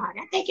 somebody.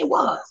 I think it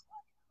was.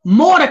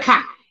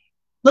 Mordecai.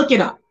 Look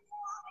it up.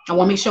 I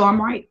want to make sure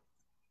I'm right.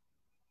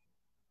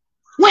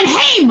 When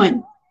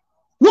Haman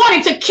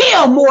wanted to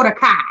kill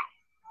Mordecai.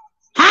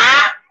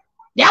 Huh?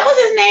 That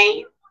was his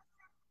name.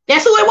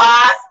 That's who it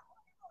was?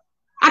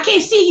 I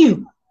can't see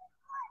you.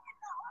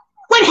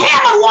 When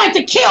Haman wanted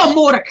to kill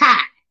Mordecai,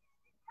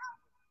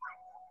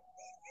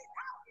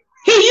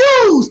 he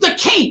used the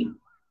king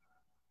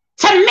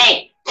to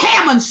make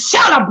Haman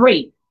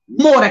celebrate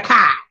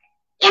Mordecai.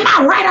 Am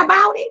I right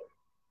about it?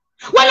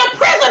 When the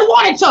prison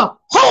wanted to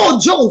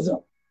hold Joseph,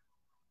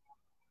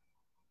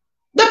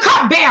 the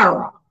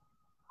cupbearer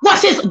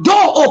was his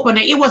door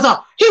opener. He was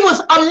a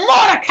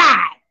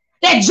Mordecai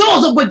that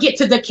Joseph would get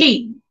to the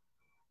king.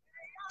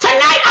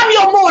 Tonight I'm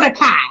your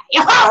Mordecai.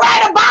 Am I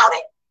right about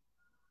it?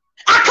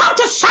 I come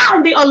to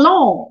sound the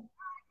alarm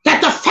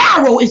that the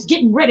Pharaoh is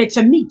getting ready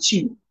to meet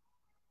you.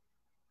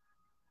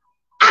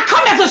 I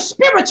come as a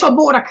spiritual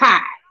Mordecai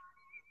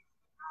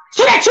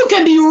so that you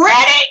can be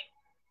ready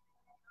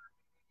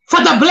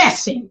for the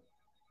blessing.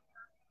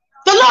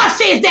 The Lord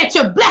says that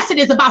your blessing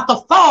is about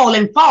to fall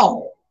and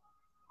fall.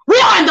 We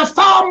are in the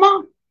fall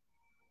month.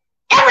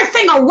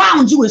 Everything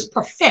around you is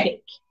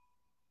prophetic.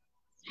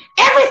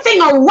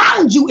 Everything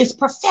around you is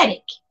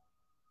prophetic.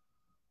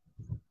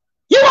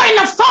 You are in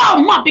the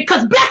fall month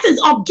because blessings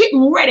are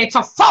getting ready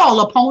to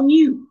fall upon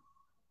you.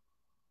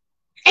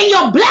 And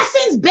your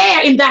blessings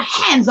bear in the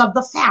hands of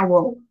the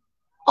Pharaoh.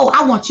 Oh,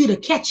 I want you to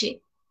catch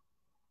it.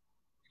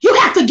 You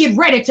have to get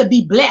ready to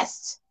be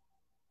blessed.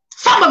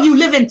 Some of you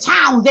live in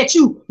towns that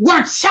you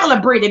weren't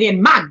celebrated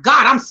in. My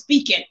God, I'm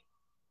speaking.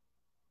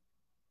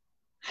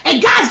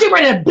 And God's getting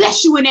ready to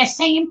bless you in that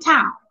same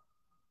town.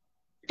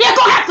 They're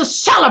going to have to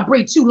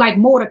celebrate you like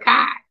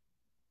Mordecai.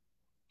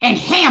 And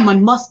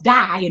Haman must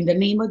die in the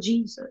name of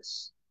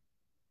Jesus.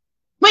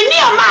 When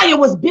Nehemiah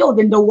was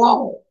building the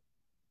wall,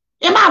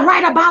 am I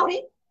right about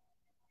it?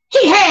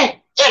 He had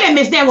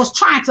enemies that was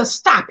trying to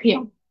stop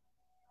him.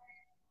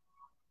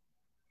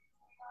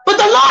 But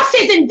the Lord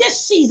says in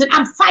this season,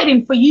 I'm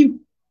fighting for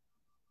you.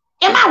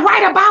 Am I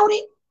right about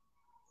it?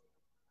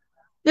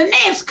 The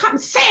name's come.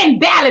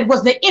 Sanballat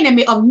was the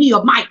enemy of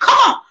Nehemiah. Come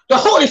on. The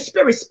Holy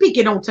Spirit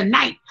speaking on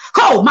tonight.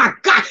 Oh my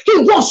God. He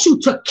wants you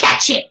to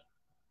catch it.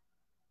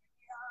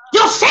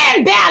 Your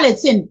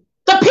Sanballats and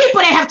the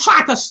people that have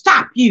tried to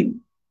stop you.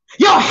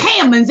 Your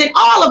Hamans and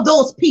all of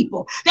those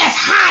people that's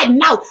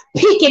hiding out,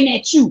 peeking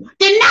at you.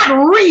 They're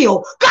not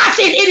real. God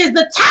says it is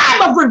the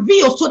time of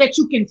reveal so that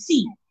you can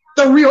see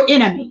the real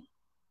enemy.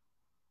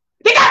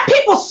 They got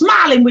people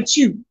smiling with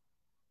you.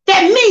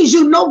 That means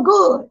you no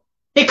good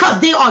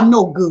because they are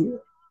no good.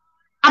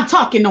 I'm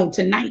talking on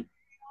tonight.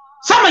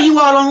 Some of you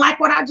all don't like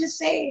what I just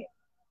said.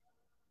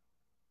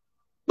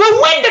 But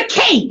when the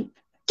king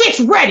gets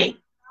ready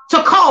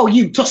to call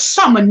you, to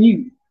summon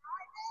you,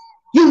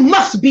 you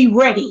must be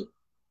ready.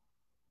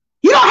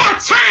 You don't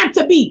have time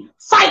to be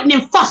fighting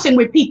and fussing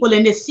with people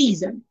in this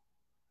season.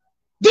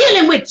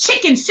 Dealing with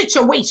chicken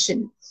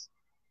situations.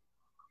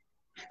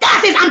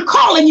 God says, I'm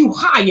calling you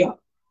higher.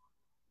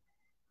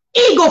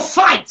 Eagle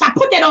flights. I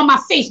put that on my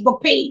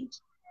Facebook page.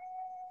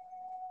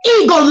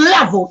 Eagle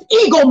levels,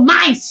 eagle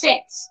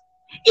mindsets,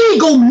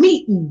 eagle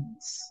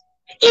meetings,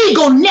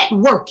 eagle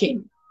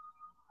networking.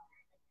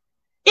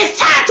 It's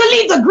time to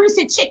leave the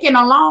greasy chicken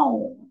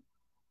alone.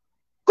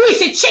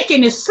 Greasy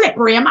chicken is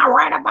slippery. Am I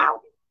right about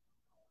it?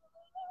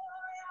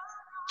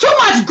 Too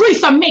much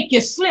grease will make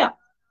you slip.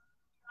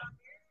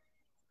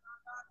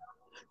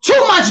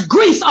 Too much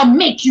grease will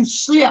make you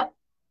slip.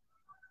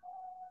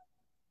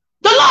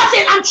 The Lord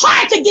said, I'm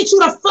trying to get you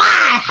to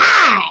fly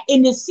high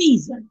in this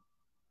season.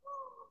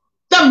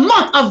 The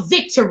month of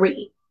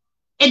victory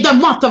and the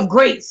month of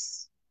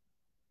grace.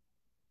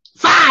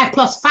 5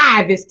 +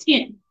 5 is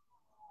 10.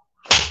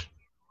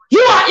 You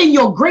are in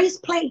your grace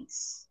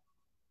place.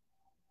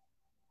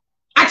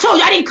 I told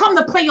you I didn't come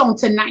to play on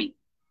tonight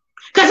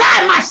because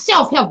I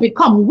myself have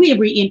become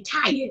weary and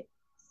tired.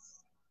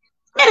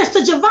 Minister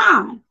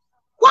JaVon,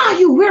 why are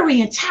you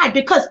weary and tired?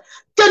 Because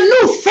the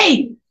new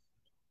thing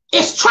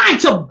is trying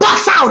to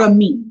bust out of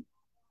me.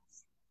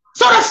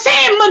 So the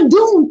same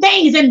mundane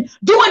things and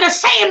doing the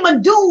same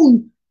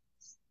mundane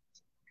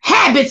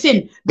habits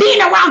and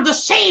being around the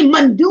same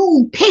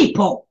mundane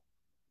people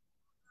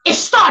is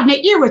starting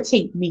to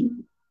irritate me.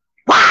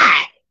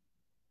 Why?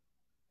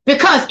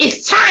 Because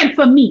it's time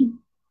for me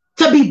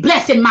to be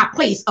blessed in my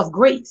place of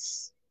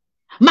grace.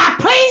 My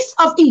place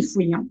of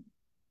Ephraim.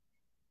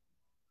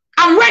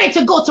 I'm ready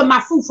to go to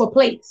my fruitful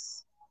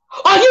place.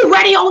 Are you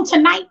ready on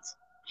tonight?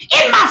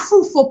 In my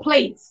fruitful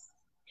place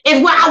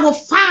is where I will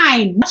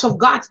find much of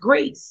God's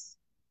grace.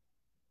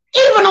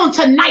 Even on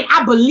tonight,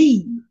 I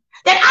believe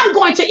that I'm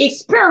going to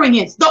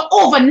experience the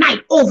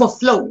overnight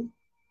overflow.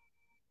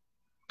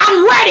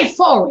 I'm ready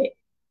for it.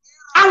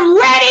 I'm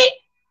ready.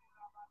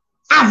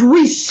 I've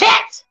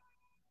reset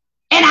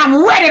and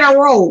I'm ready to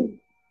roll.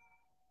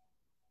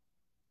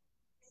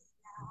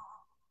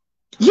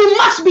 You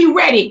must be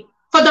ready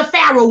for the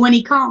Pharaoh when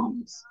he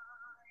comes.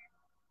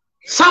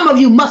 Some of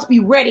you must be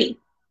ready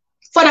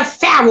for the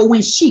Pharaoh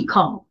when she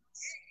comes.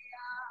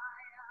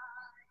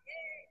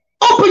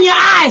 Open your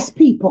eyes,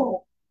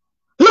 people.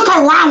 Look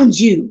around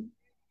you.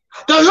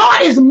 The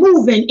Lord is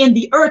moving in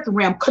the earth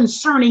realm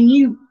concerning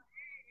you.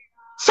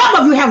 Some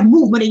of you have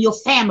movement in your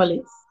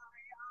families.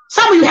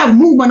 Some of you have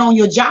movement on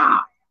your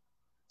job.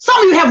 Some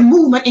of you have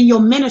movement in your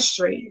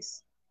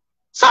ministries.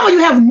 Some of you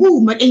have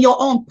movement in your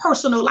own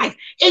personal life,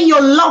 in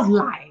your love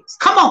lives.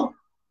 Come on.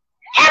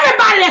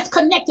 Everybody that's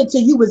connected to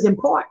you is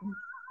important.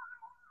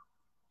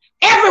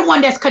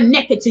 Everyone that's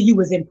connected to you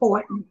is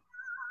important.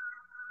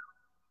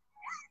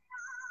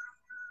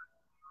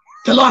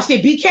 The Lord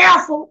said, be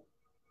careful.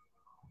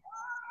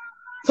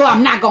 So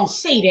I'm not going to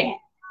say that.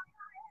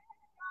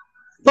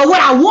 But what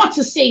I want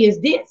to say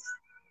is this.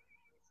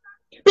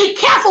 Be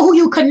careful who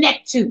you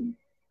connect to.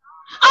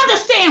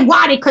 Understand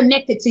why they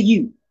connected to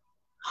you.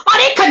 Are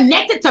they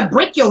connected to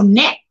break your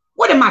neck?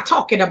 What am I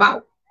talking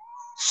about?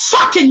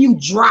 Sucking you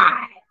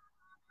dry.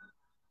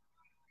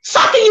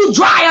 Sucking you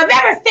dry of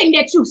everything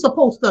that you're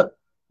supposed to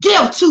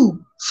give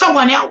to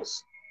someone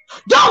else.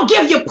 Don't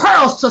give your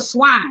pearls to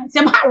swines.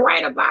 Am I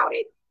right about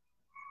it?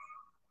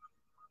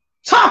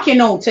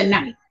 Talking on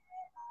tonight.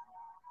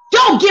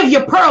 Don't give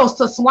your pearls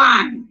to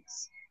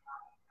swines.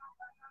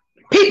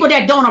 People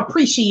that don't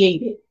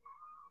appreciate it.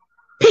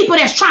 People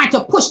that's trying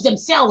to push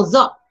themselves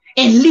up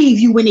and leave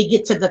you when they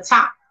get to the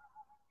top.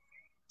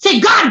 Say,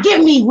 God,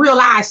 give me real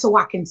eyes so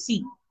I can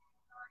see.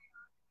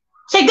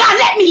 Say, God,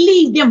 let me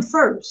leave them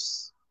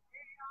first.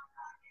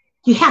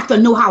 You have to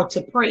know how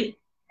to pray.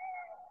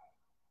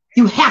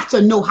 You have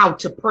to know how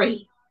to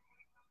pray.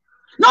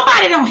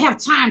 Nobody don't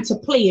have time to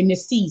play in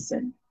this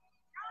season.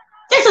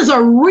 This is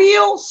a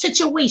real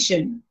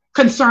situation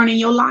concerning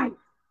your life.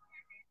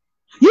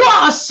 You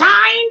are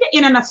assigned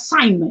in an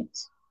assignment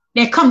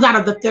that comes out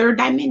of the third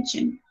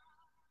dimension.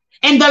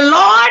 And the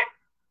Lord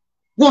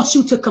wants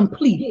you to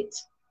complete it.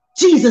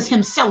 Jesus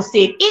himself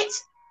said, it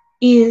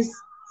is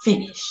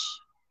finished.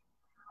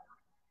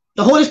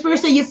 The Holy Spirit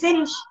said, you're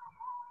finished.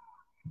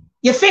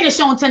 You're finished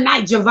on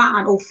tonight,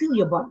 JaVon,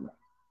 Ophelia, Butler.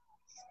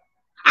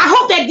 I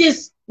hope that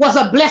this was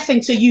a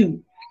blessing to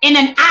you and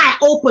an eye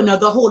opener,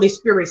 the Holy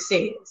Spirit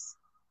says.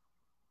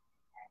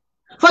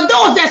 For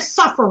those that's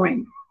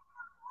suffering,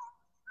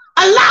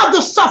 allow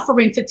the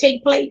suffering to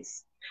take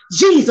place.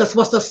 Jesus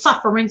was the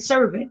suffering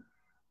servant.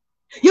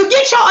 You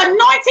get your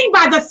anointing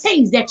by the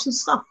things that you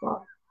suffer.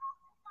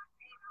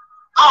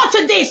 Oh,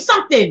 today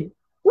something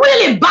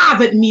really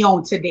bothered me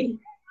on today.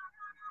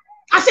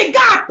 I said,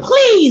 God,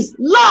 please,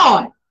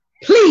 Lord,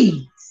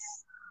 please.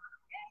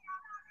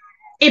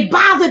 It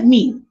bothered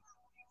me.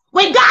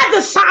 When God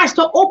decides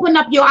to open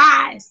up your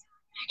eyes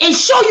and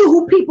show you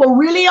who people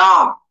really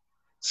are,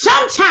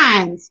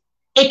 sometimes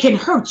it can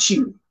hurt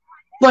you,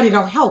 but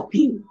it'll help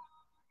you.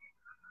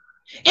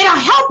 It'll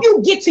help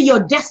you get to your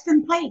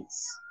destined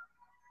place.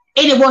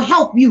 And it will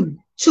help you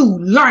to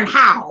learn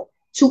how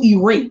to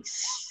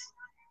erase.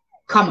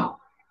 Come on.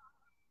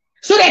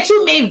 So that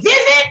you may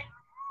visit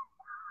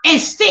and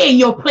stay in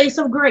your place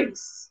of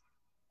grace.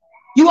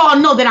 You all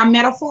know that I'm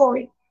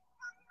metaphoric.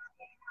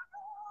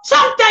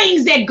 Some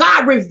things that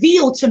God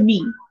revealed to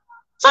me.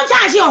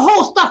 Sometimes he'll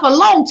hold stuff a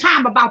long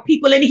time about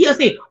people and he'll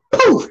say,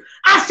 poof.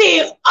 I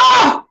said,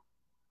 oh,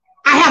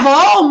 I have an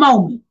oh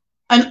moment,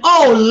 an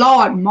oh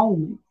Lord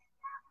moment.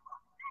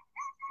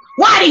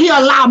 Why did he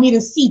allow me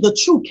to see the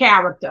true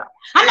character?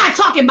 I'm not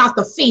talking about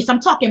the face. I'm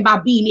talking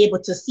about being able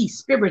to see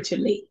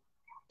spiritually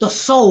the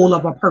soul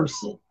of a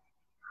person.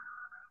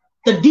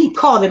 The deep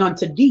calling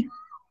unto deep.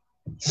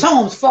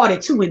 Psalms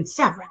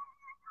 42:7.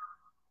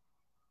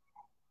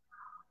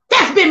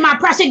 That's been my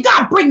prayer. Say,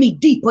 God, bring me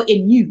deeper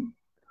in you.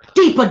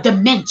 Deeper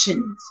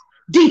dimensions.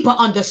 Deeper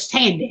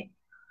understanding.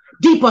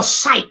 Deeper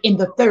sight in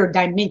the third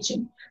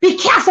dimension. Be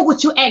careful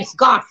what you ask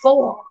God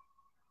for,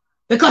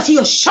 because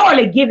he'll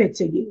surely give it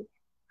to you.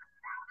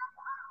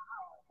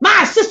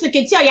 My sister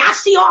can tell you, I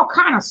see all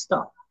kind of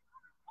stuff.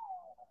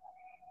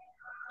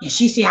 And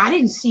she said, I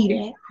didn't see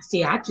that. I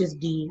said, I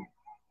just did.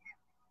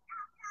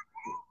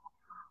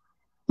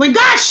 When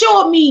God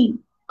showed me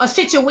a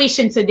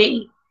situation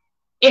today,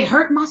 it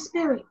hurt my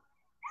spirit.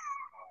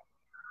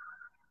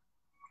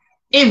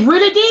 It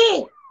really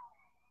did.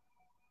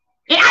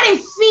 And I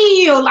didn't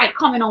feel like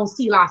coming on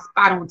Selah'S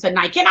spot on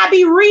tonight. Can I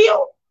be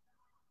real?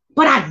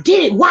 But I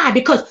did it. Why?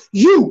 Because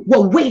you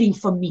were waiting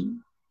for me.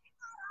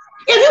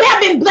 If you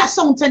have been blessed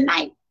on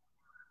tonight,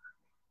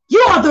 You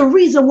are the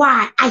reason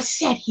why I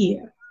sat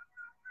here.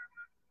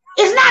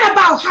 It's not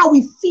about how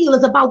we feel.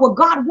 It's about what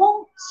God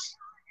wants.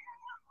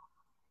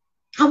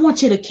 I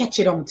want you to catch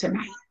it on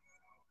tonight.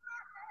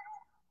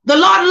 The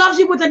Lord loves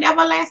you with an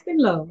everlasting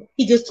love.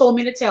 He just told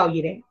me to tell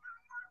you that.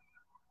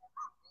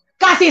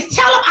 God says,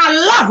 tell him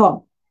I love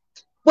him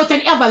with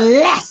an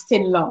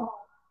everlasting love.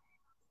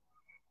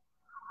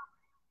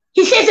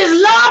 He says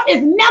his love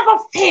is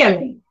never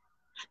failing.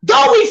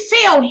 Though we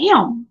failed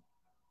him,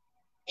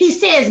 he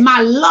says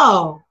my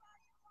love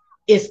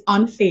is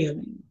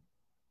unfailing.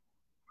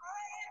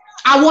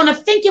 I want to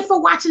thank you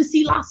for watching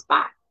Selah's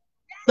Spot,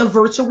 the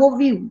virtual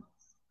view.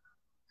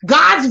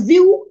 God's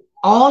view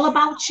all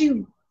about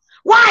you.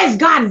 Why is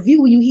God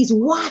viewing you? He's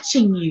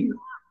watching you.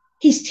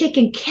 He's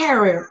taking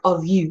care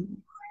of you.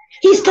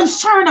 He's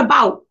concerned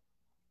about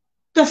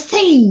the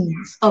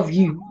things of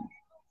you.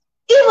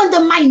 Even the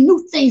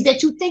minute things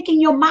that you think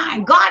in your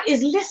mind, God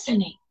is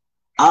listening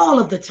all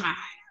of the time.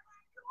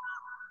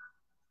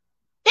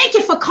 Thank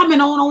you for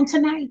coming on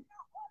tonight.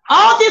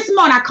 All this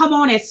month, I come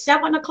on at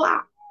 7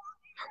 o'clock.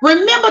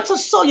 Remember to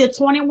sow your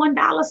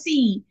 $21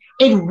 seed.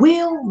 It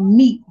will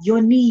meet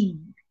your need.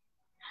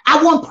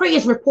 I want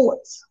praise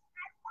reports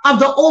of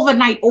the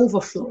overnight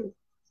overflow.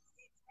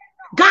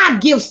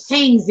 God gives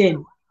things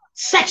in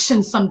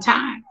sections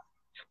sometimes,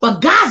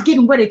 but God's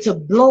getting ready to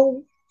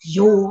blow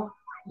your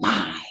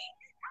mind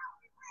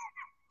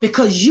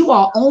because you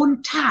are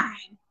on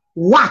time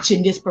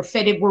watching this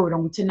prophetic word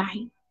on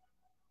tonight.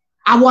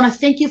 I want to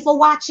thank you for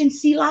watching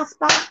Selah's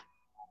Spot,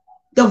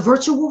 the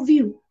virtual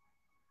view.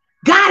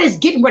 God is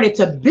getting ready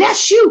to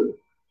bless you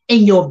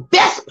in your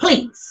best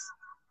place,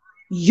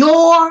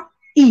 your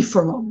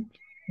Ephraim.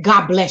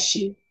 God bless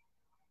you.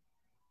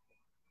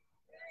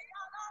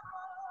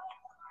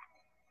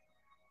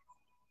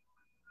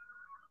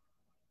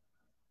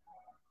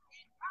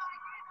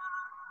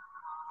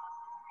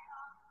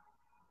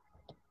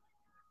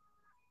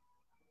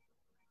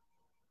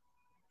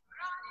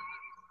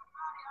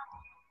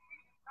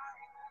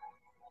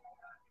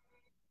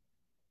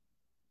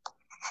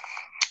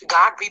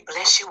 God, we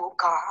bless you, oh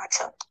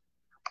God,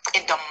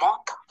 in the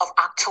month of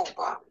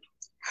October.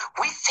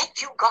 We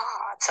thank you,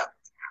 God,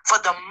 for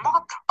the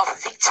month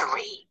of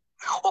victory.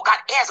 Oh God,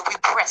 as we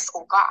press,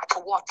 oh God,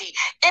 toward the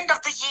end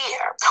of the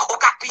year, oh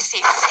God, we say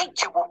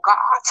thank you, oh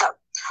God,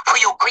 for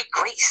your great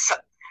grace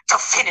to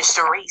finish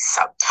the race.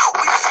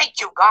 We thank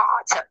you,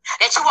 God,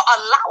 that you will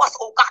allow us,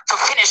 oh God, to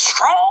finish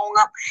strong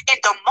in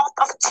the month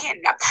of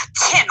 10.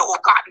 10, oh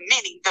God,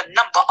 meaning the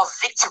number of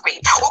victory.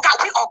 Oh God,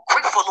 we are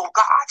grateful, oh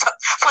God,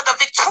 for the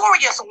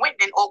victorious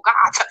winning, oh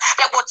God,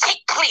 that will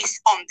take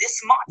place on this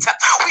month.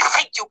 We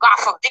thank you,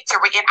 God, for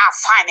victory in our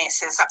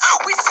finances.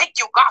 We thank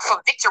you, God, for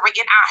victory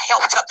in our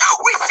health.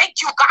 We thank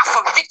you, God,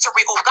 for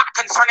victory, oh God,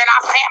 concerning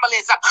our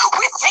families.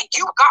 We thank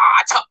you,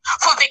 God,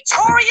 for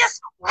victorious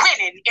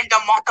winning in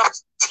the month of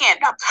 10.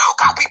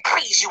 God, we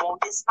praise you on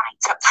this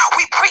night.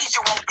 We praise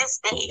you on this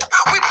day.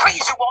 We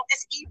praise you on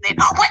this evening.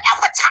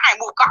 Whatever time,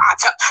 oh God,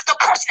 the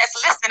person that's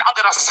listening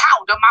under the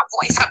sound of my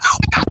voice,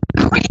 God,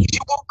 we praise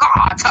you, oh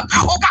God.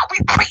 Oh God,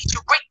 we praise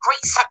you. Great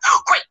grace.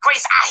 Great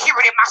grace. I hear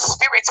it in my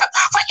spirit.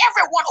 For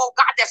everyone, oh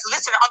God, that's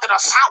listening under the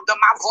sound of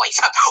my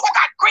voice. Oh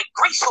God, great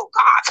grace, oh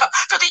God,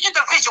 to the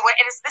individual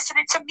that is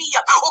listening to me.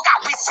 Oh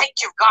God, we thank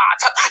you, God,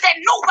 that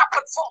no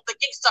weapon formed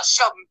against us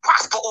shall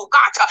prosper, oh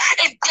God,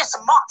 in this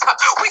month.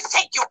 We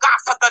thank you, God,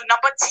 for the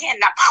number 10.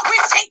 We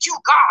thank you,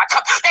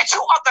 God, that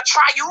you are the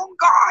triune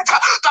God,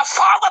 the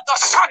Father, the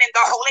Son, and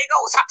the Holy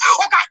Ghost.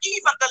 Oh God,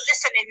 even the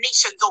listening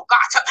nations, oh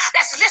God,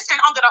 that's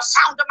listening under the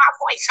sound of my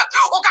voice.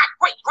 Oh God,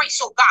 great grace,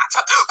 oh God,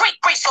 great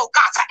grace, oh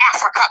God, to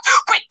Africa,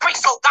 great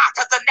grace, oh God,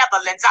 to the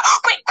Netherlands,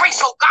 great grace,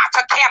 oh God,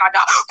 to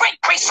Canada, great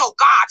grace, oh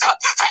God,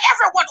 to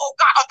everyone, oh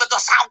God, under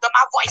the sound of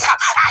my voice.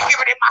 I hear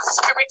it in my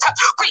spirit.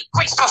 Great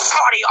grace to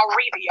Saudi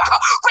Arabia,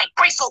 great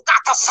grace, oh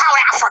God, to South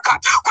Africa,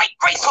 great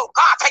grace, oh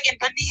God, to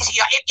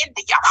Indonesia and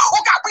India.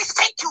 Oh God, we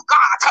thank you,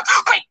 God.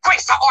 Great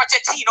grace to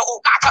Argentina,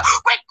 oh God.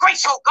 Great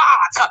grace, oh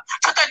God,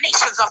 to the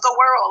nations of the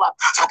world.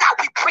 So God,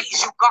 we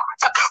praise you, God,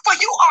 for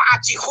you are our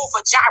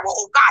Jehovah Jireh,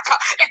 oh God,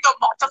 in the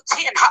month of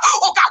 10.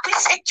 Oh God, we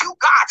thank you,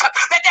 God,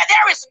 that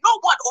there is no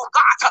one, oh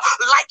God,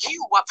 like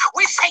you.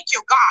 We thank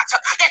you, God,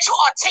 that you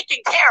are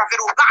taking care of it,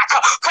 oh God,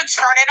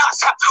 concerning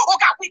us. Oh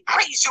God, we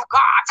praise you,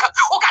 God.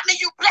 Oh God, may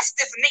you bless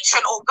this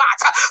nation, oh God,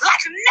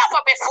 like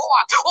never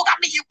before. Oh God,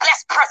 may you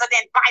bless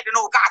President Biden,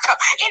 oh God,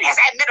 in his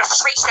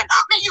administration.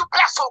 May you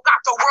bless, oh God,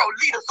 the world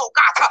leaders, oh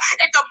God,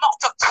 in the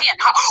month of 10.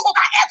 Oh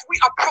God, as we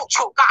approach,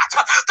 oh God,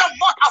 the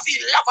month of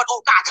 11,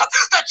 oh God,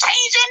 the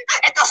changing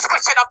and the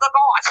switching of the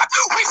guards.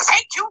 We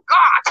thank you,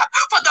 God,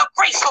 for the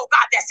grace, oh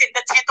God, that's in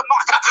the 10th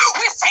month.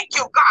 We thank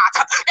you, God,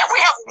 that we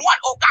have one,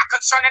 oh God,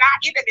 concerning our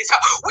enemies.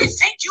 We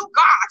thank you,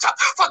 God,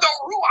 for the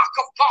Ruach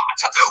of God.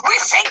 We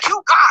thank you,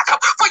 God,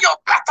 for your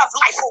breath of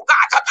life, oh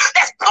God,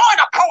 that's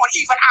blowing upon on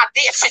even our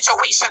dead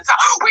situations.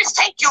 We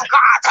thank you,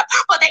 God,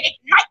 for the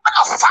ignitement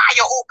of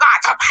fire, oh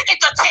God, in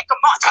the 10th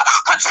month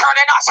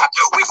concerning us.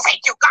 We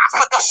thank you, God,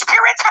 for the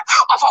spirit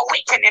of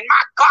awakening,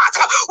 my God.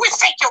 We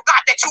thank you,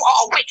 God, that you are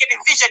awakening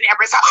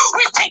visionaries.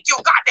 We thank you,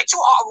 God, that you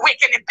are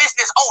awakening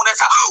business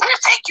owners. We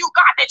thank you,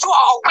 God, that you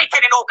are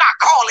awakening, oh God,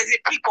 calling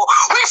it people.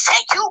 We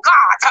thank you,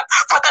 God,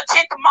 for the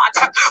 10th month,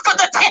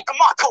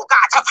 oh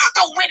God,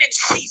 the winning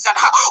season.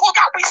 Oh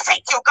God, we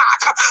thank you,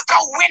 God, the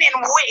winning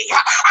way.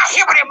 I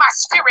hear it in my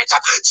spirit.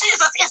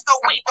 Jesus is the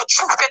way, the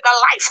truth, and the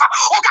life.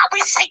 Oh God,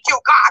 we thank you,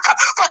 God,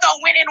 for the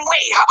winning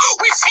way.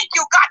 We thank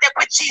you, God, that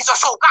with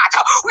Jesus, oh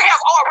God, we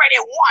have already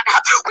won.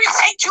 We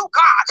thank you,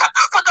 God,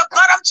 for the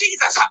blood of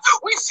Jesus.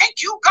 We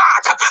thank you,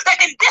 God,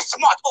 that in this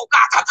month, oh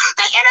God,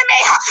 the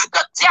enemy,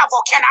 the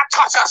devil cannot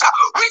touch us.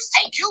 We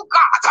thank you,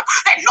 God,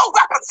 that no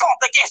weapon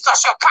formed against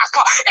us shall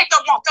prosper in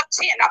the month of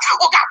 10.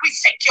 Oh God, we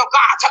thank you,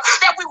 God,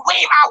 that we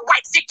wave our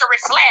white victory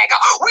flag.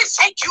 We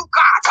thank you,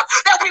 God,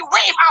 that we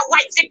wave our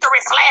white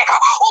victory flag.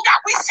 Oh God,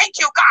 we thank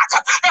you,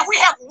 God, that we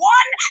have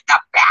won the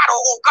battle,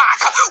 oh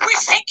God. We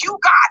thank you,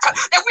 God,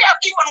 that we have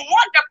even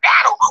won the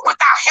battle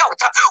with our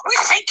health. We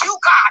thank you,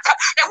 God,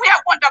 that we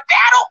have won the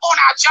battle on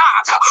our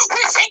jobs.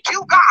 We thank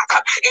you,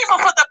 God, even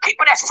for the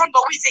people that's from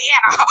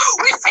Louisiana.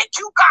 We thank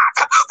you,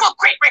 God, for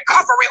great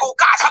recovery, oh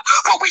God.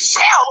 For we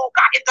shall, oh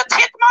God, in the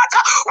 10th month,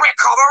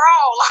 recover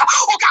all.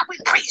 Oh God, we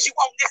praise you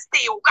on this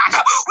day, oh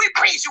God. We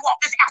praise you on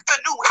this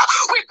afternoon.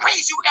 We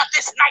praise you on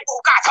this night,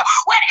 oh God.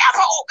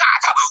 Whenever, oh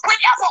God,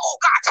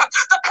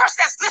 the person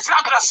that's listening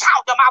under the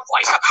sound of my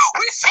voice,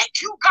 we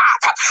thank you,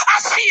 God. I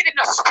see it in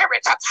the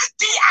spirit.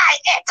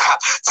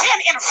 D-I-X,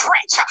 10 in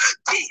French.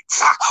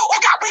 Deeds. Oh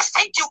God, we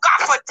thank you,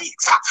 God, for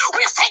deeds.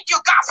 We thank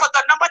you, God, for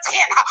the number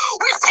 10.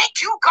 We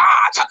thank you,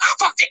 God,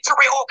 for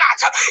victory, oh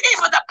God.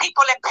 Even the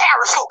people in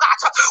Paris, oh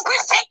God. We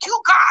thank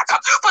you, God,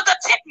 for the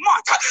 10th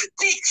month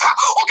deeds.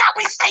 Oh God,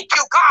 we thank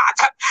you, God,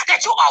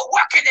 that you are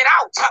working it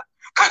out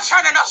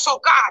concerning us, oh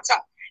God.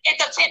 In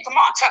the 10th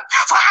month,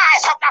 for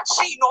eyes have not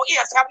seen, nor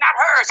ears have not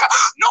heard,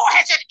 nor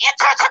has it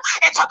entered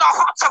into the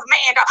hearts of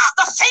man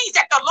the things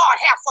that the Lord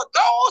has for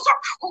those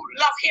who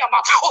love him.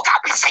 Oh God,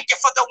 we thank you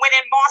for the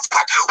winning month.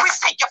 We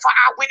thank you for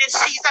our winning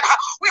season.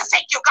 We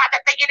thank you, God,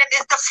 that the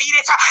enemy is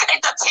defeated in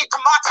the 10th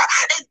month.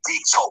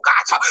 Indeed, oh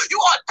God,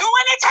 you are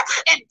doing it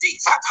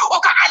indeed.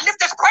 Oh God, I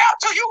lift this prayer up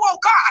to you, oh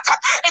God,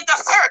 in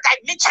the third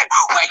dimension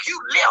where you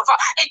live.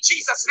 In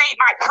Jesus' name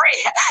I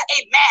pray.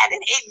 Amen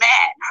and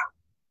amen.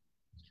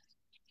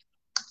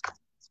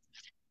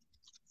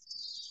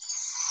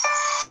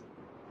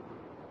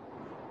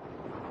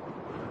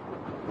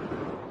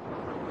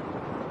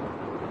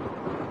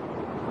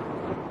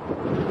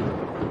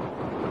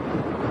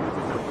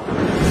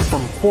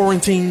 From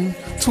quarantine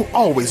to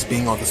always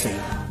being on the scene,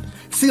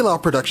 Selah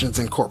Productions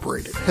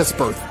Incorporated has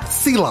birthed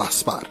Selah'S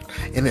Spot,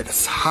 and it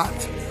is hot,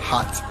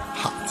 hot,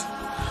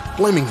 hot.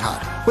 Flaming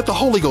hot with the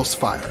Holy Ghost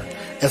fire,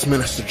 as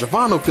Minister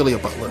JaVon Ophelia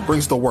Butler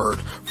brings the word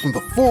from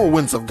the four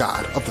winds of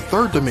God of the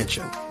third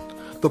dimension,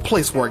 the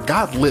place where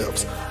God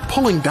lives,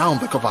 pulling down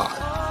the kavod,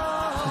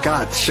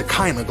 God's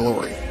Shekinah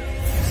glory.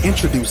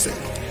 Introducing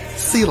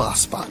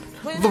Selah'S Spot,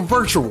 the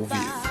virtual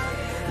view,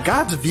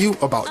 God's view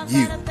about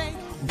you.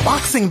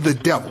 Boxing the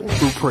devil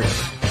through prayer.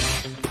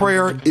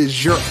 Prayer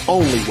is your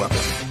only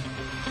weapon.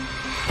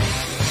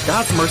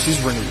 God's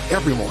mercies renewed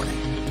every morning.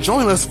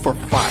 Join us for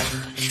fire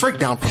straight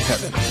down from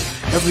heaven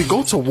as we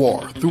go to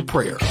war through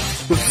prayer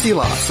with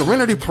Selah's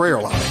Serenity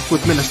Prayer Line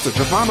with Minister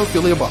JaVon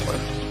Ophelia Butler.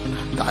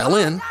 Dial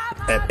in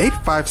at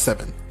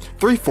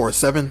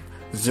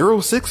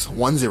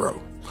 857-347-0610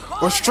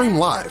 or stream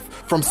live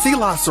from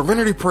Selah's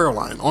Serenity Prayer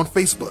Line on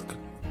Facebook.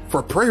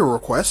 For prayer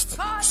requests,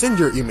 send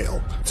your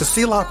email to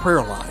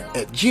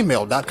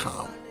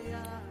selahprayerline@gmail.com.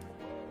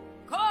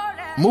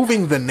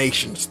 Moving the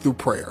nations through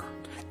prayer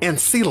and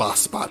Selah'S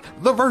Spot,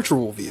 the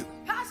virtual view.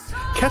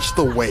 Catch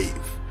the wave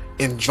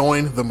and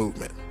join the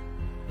movement.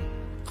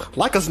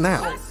 Like us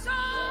now.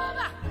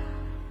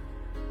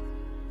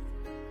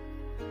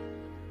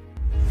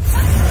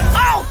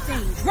 All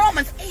things,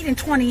 Romans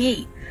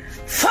 8:28,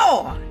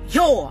 for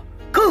your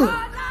good.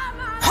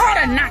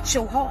 Harden not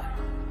your heart.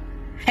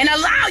 And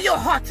allow your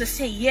heart to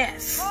say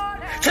yes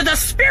to the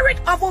spirit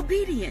of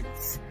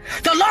obedience.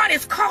 The Lord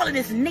is calling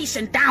his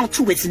nation down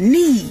to its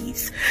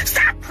knees.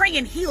 Stop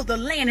praying, heal the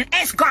land, and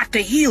ask God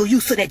to heal you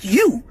so that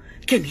you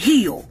can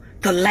heal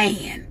the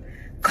land.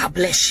 God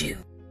bless you.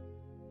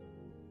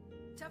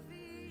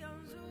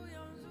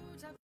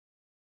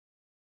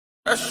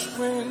 Fresh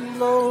wind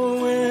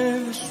blow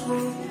in this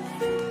room.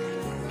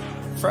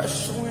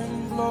 Fresh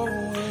wind blow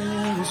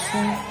in this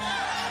room.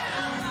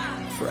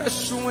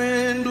 Fresh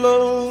wind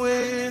blow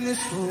in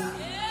this room.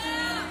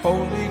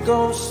 Holy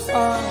Ghost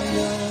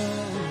fire.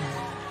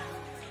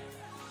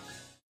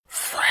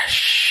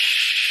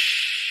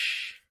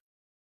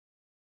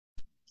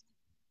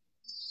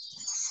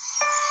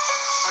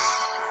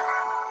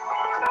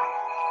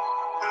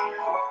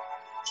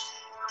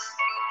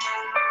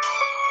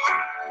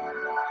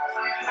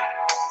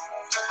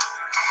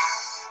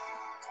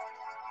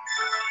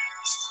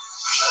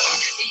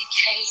 He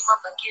came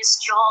up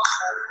against your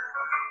home.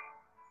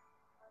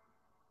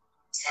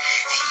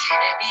 The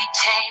enemy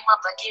came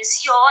up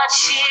against your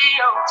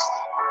children.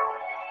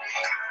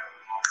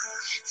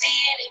 The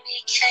enemy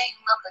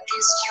came up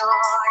against your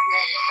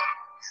name.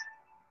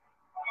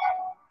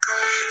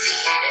 The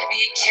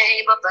enemy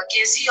came up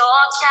against your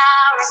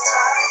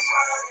character.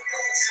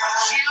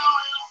 You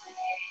will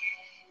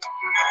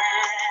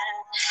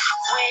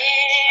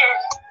win.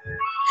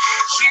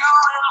 You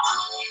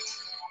will win.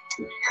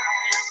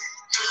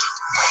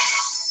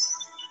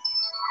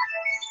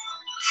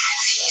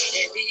 The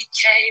enemy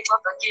came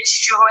up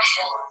against your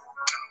health.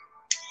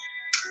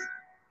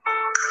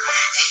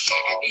 The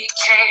enemy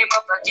came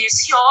up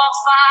against your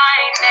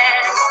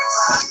finance.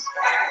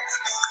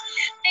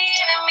 The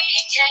enemy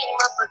came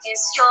up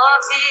against your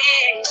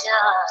vision.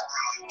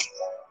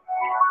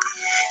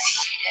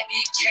 The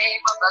enemy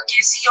came up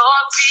against your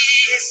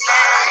business.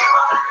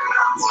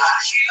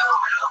 You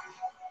will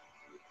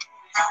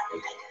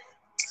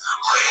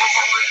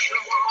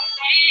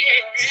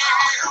win.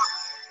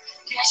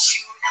 Yes,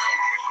 you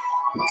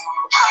will.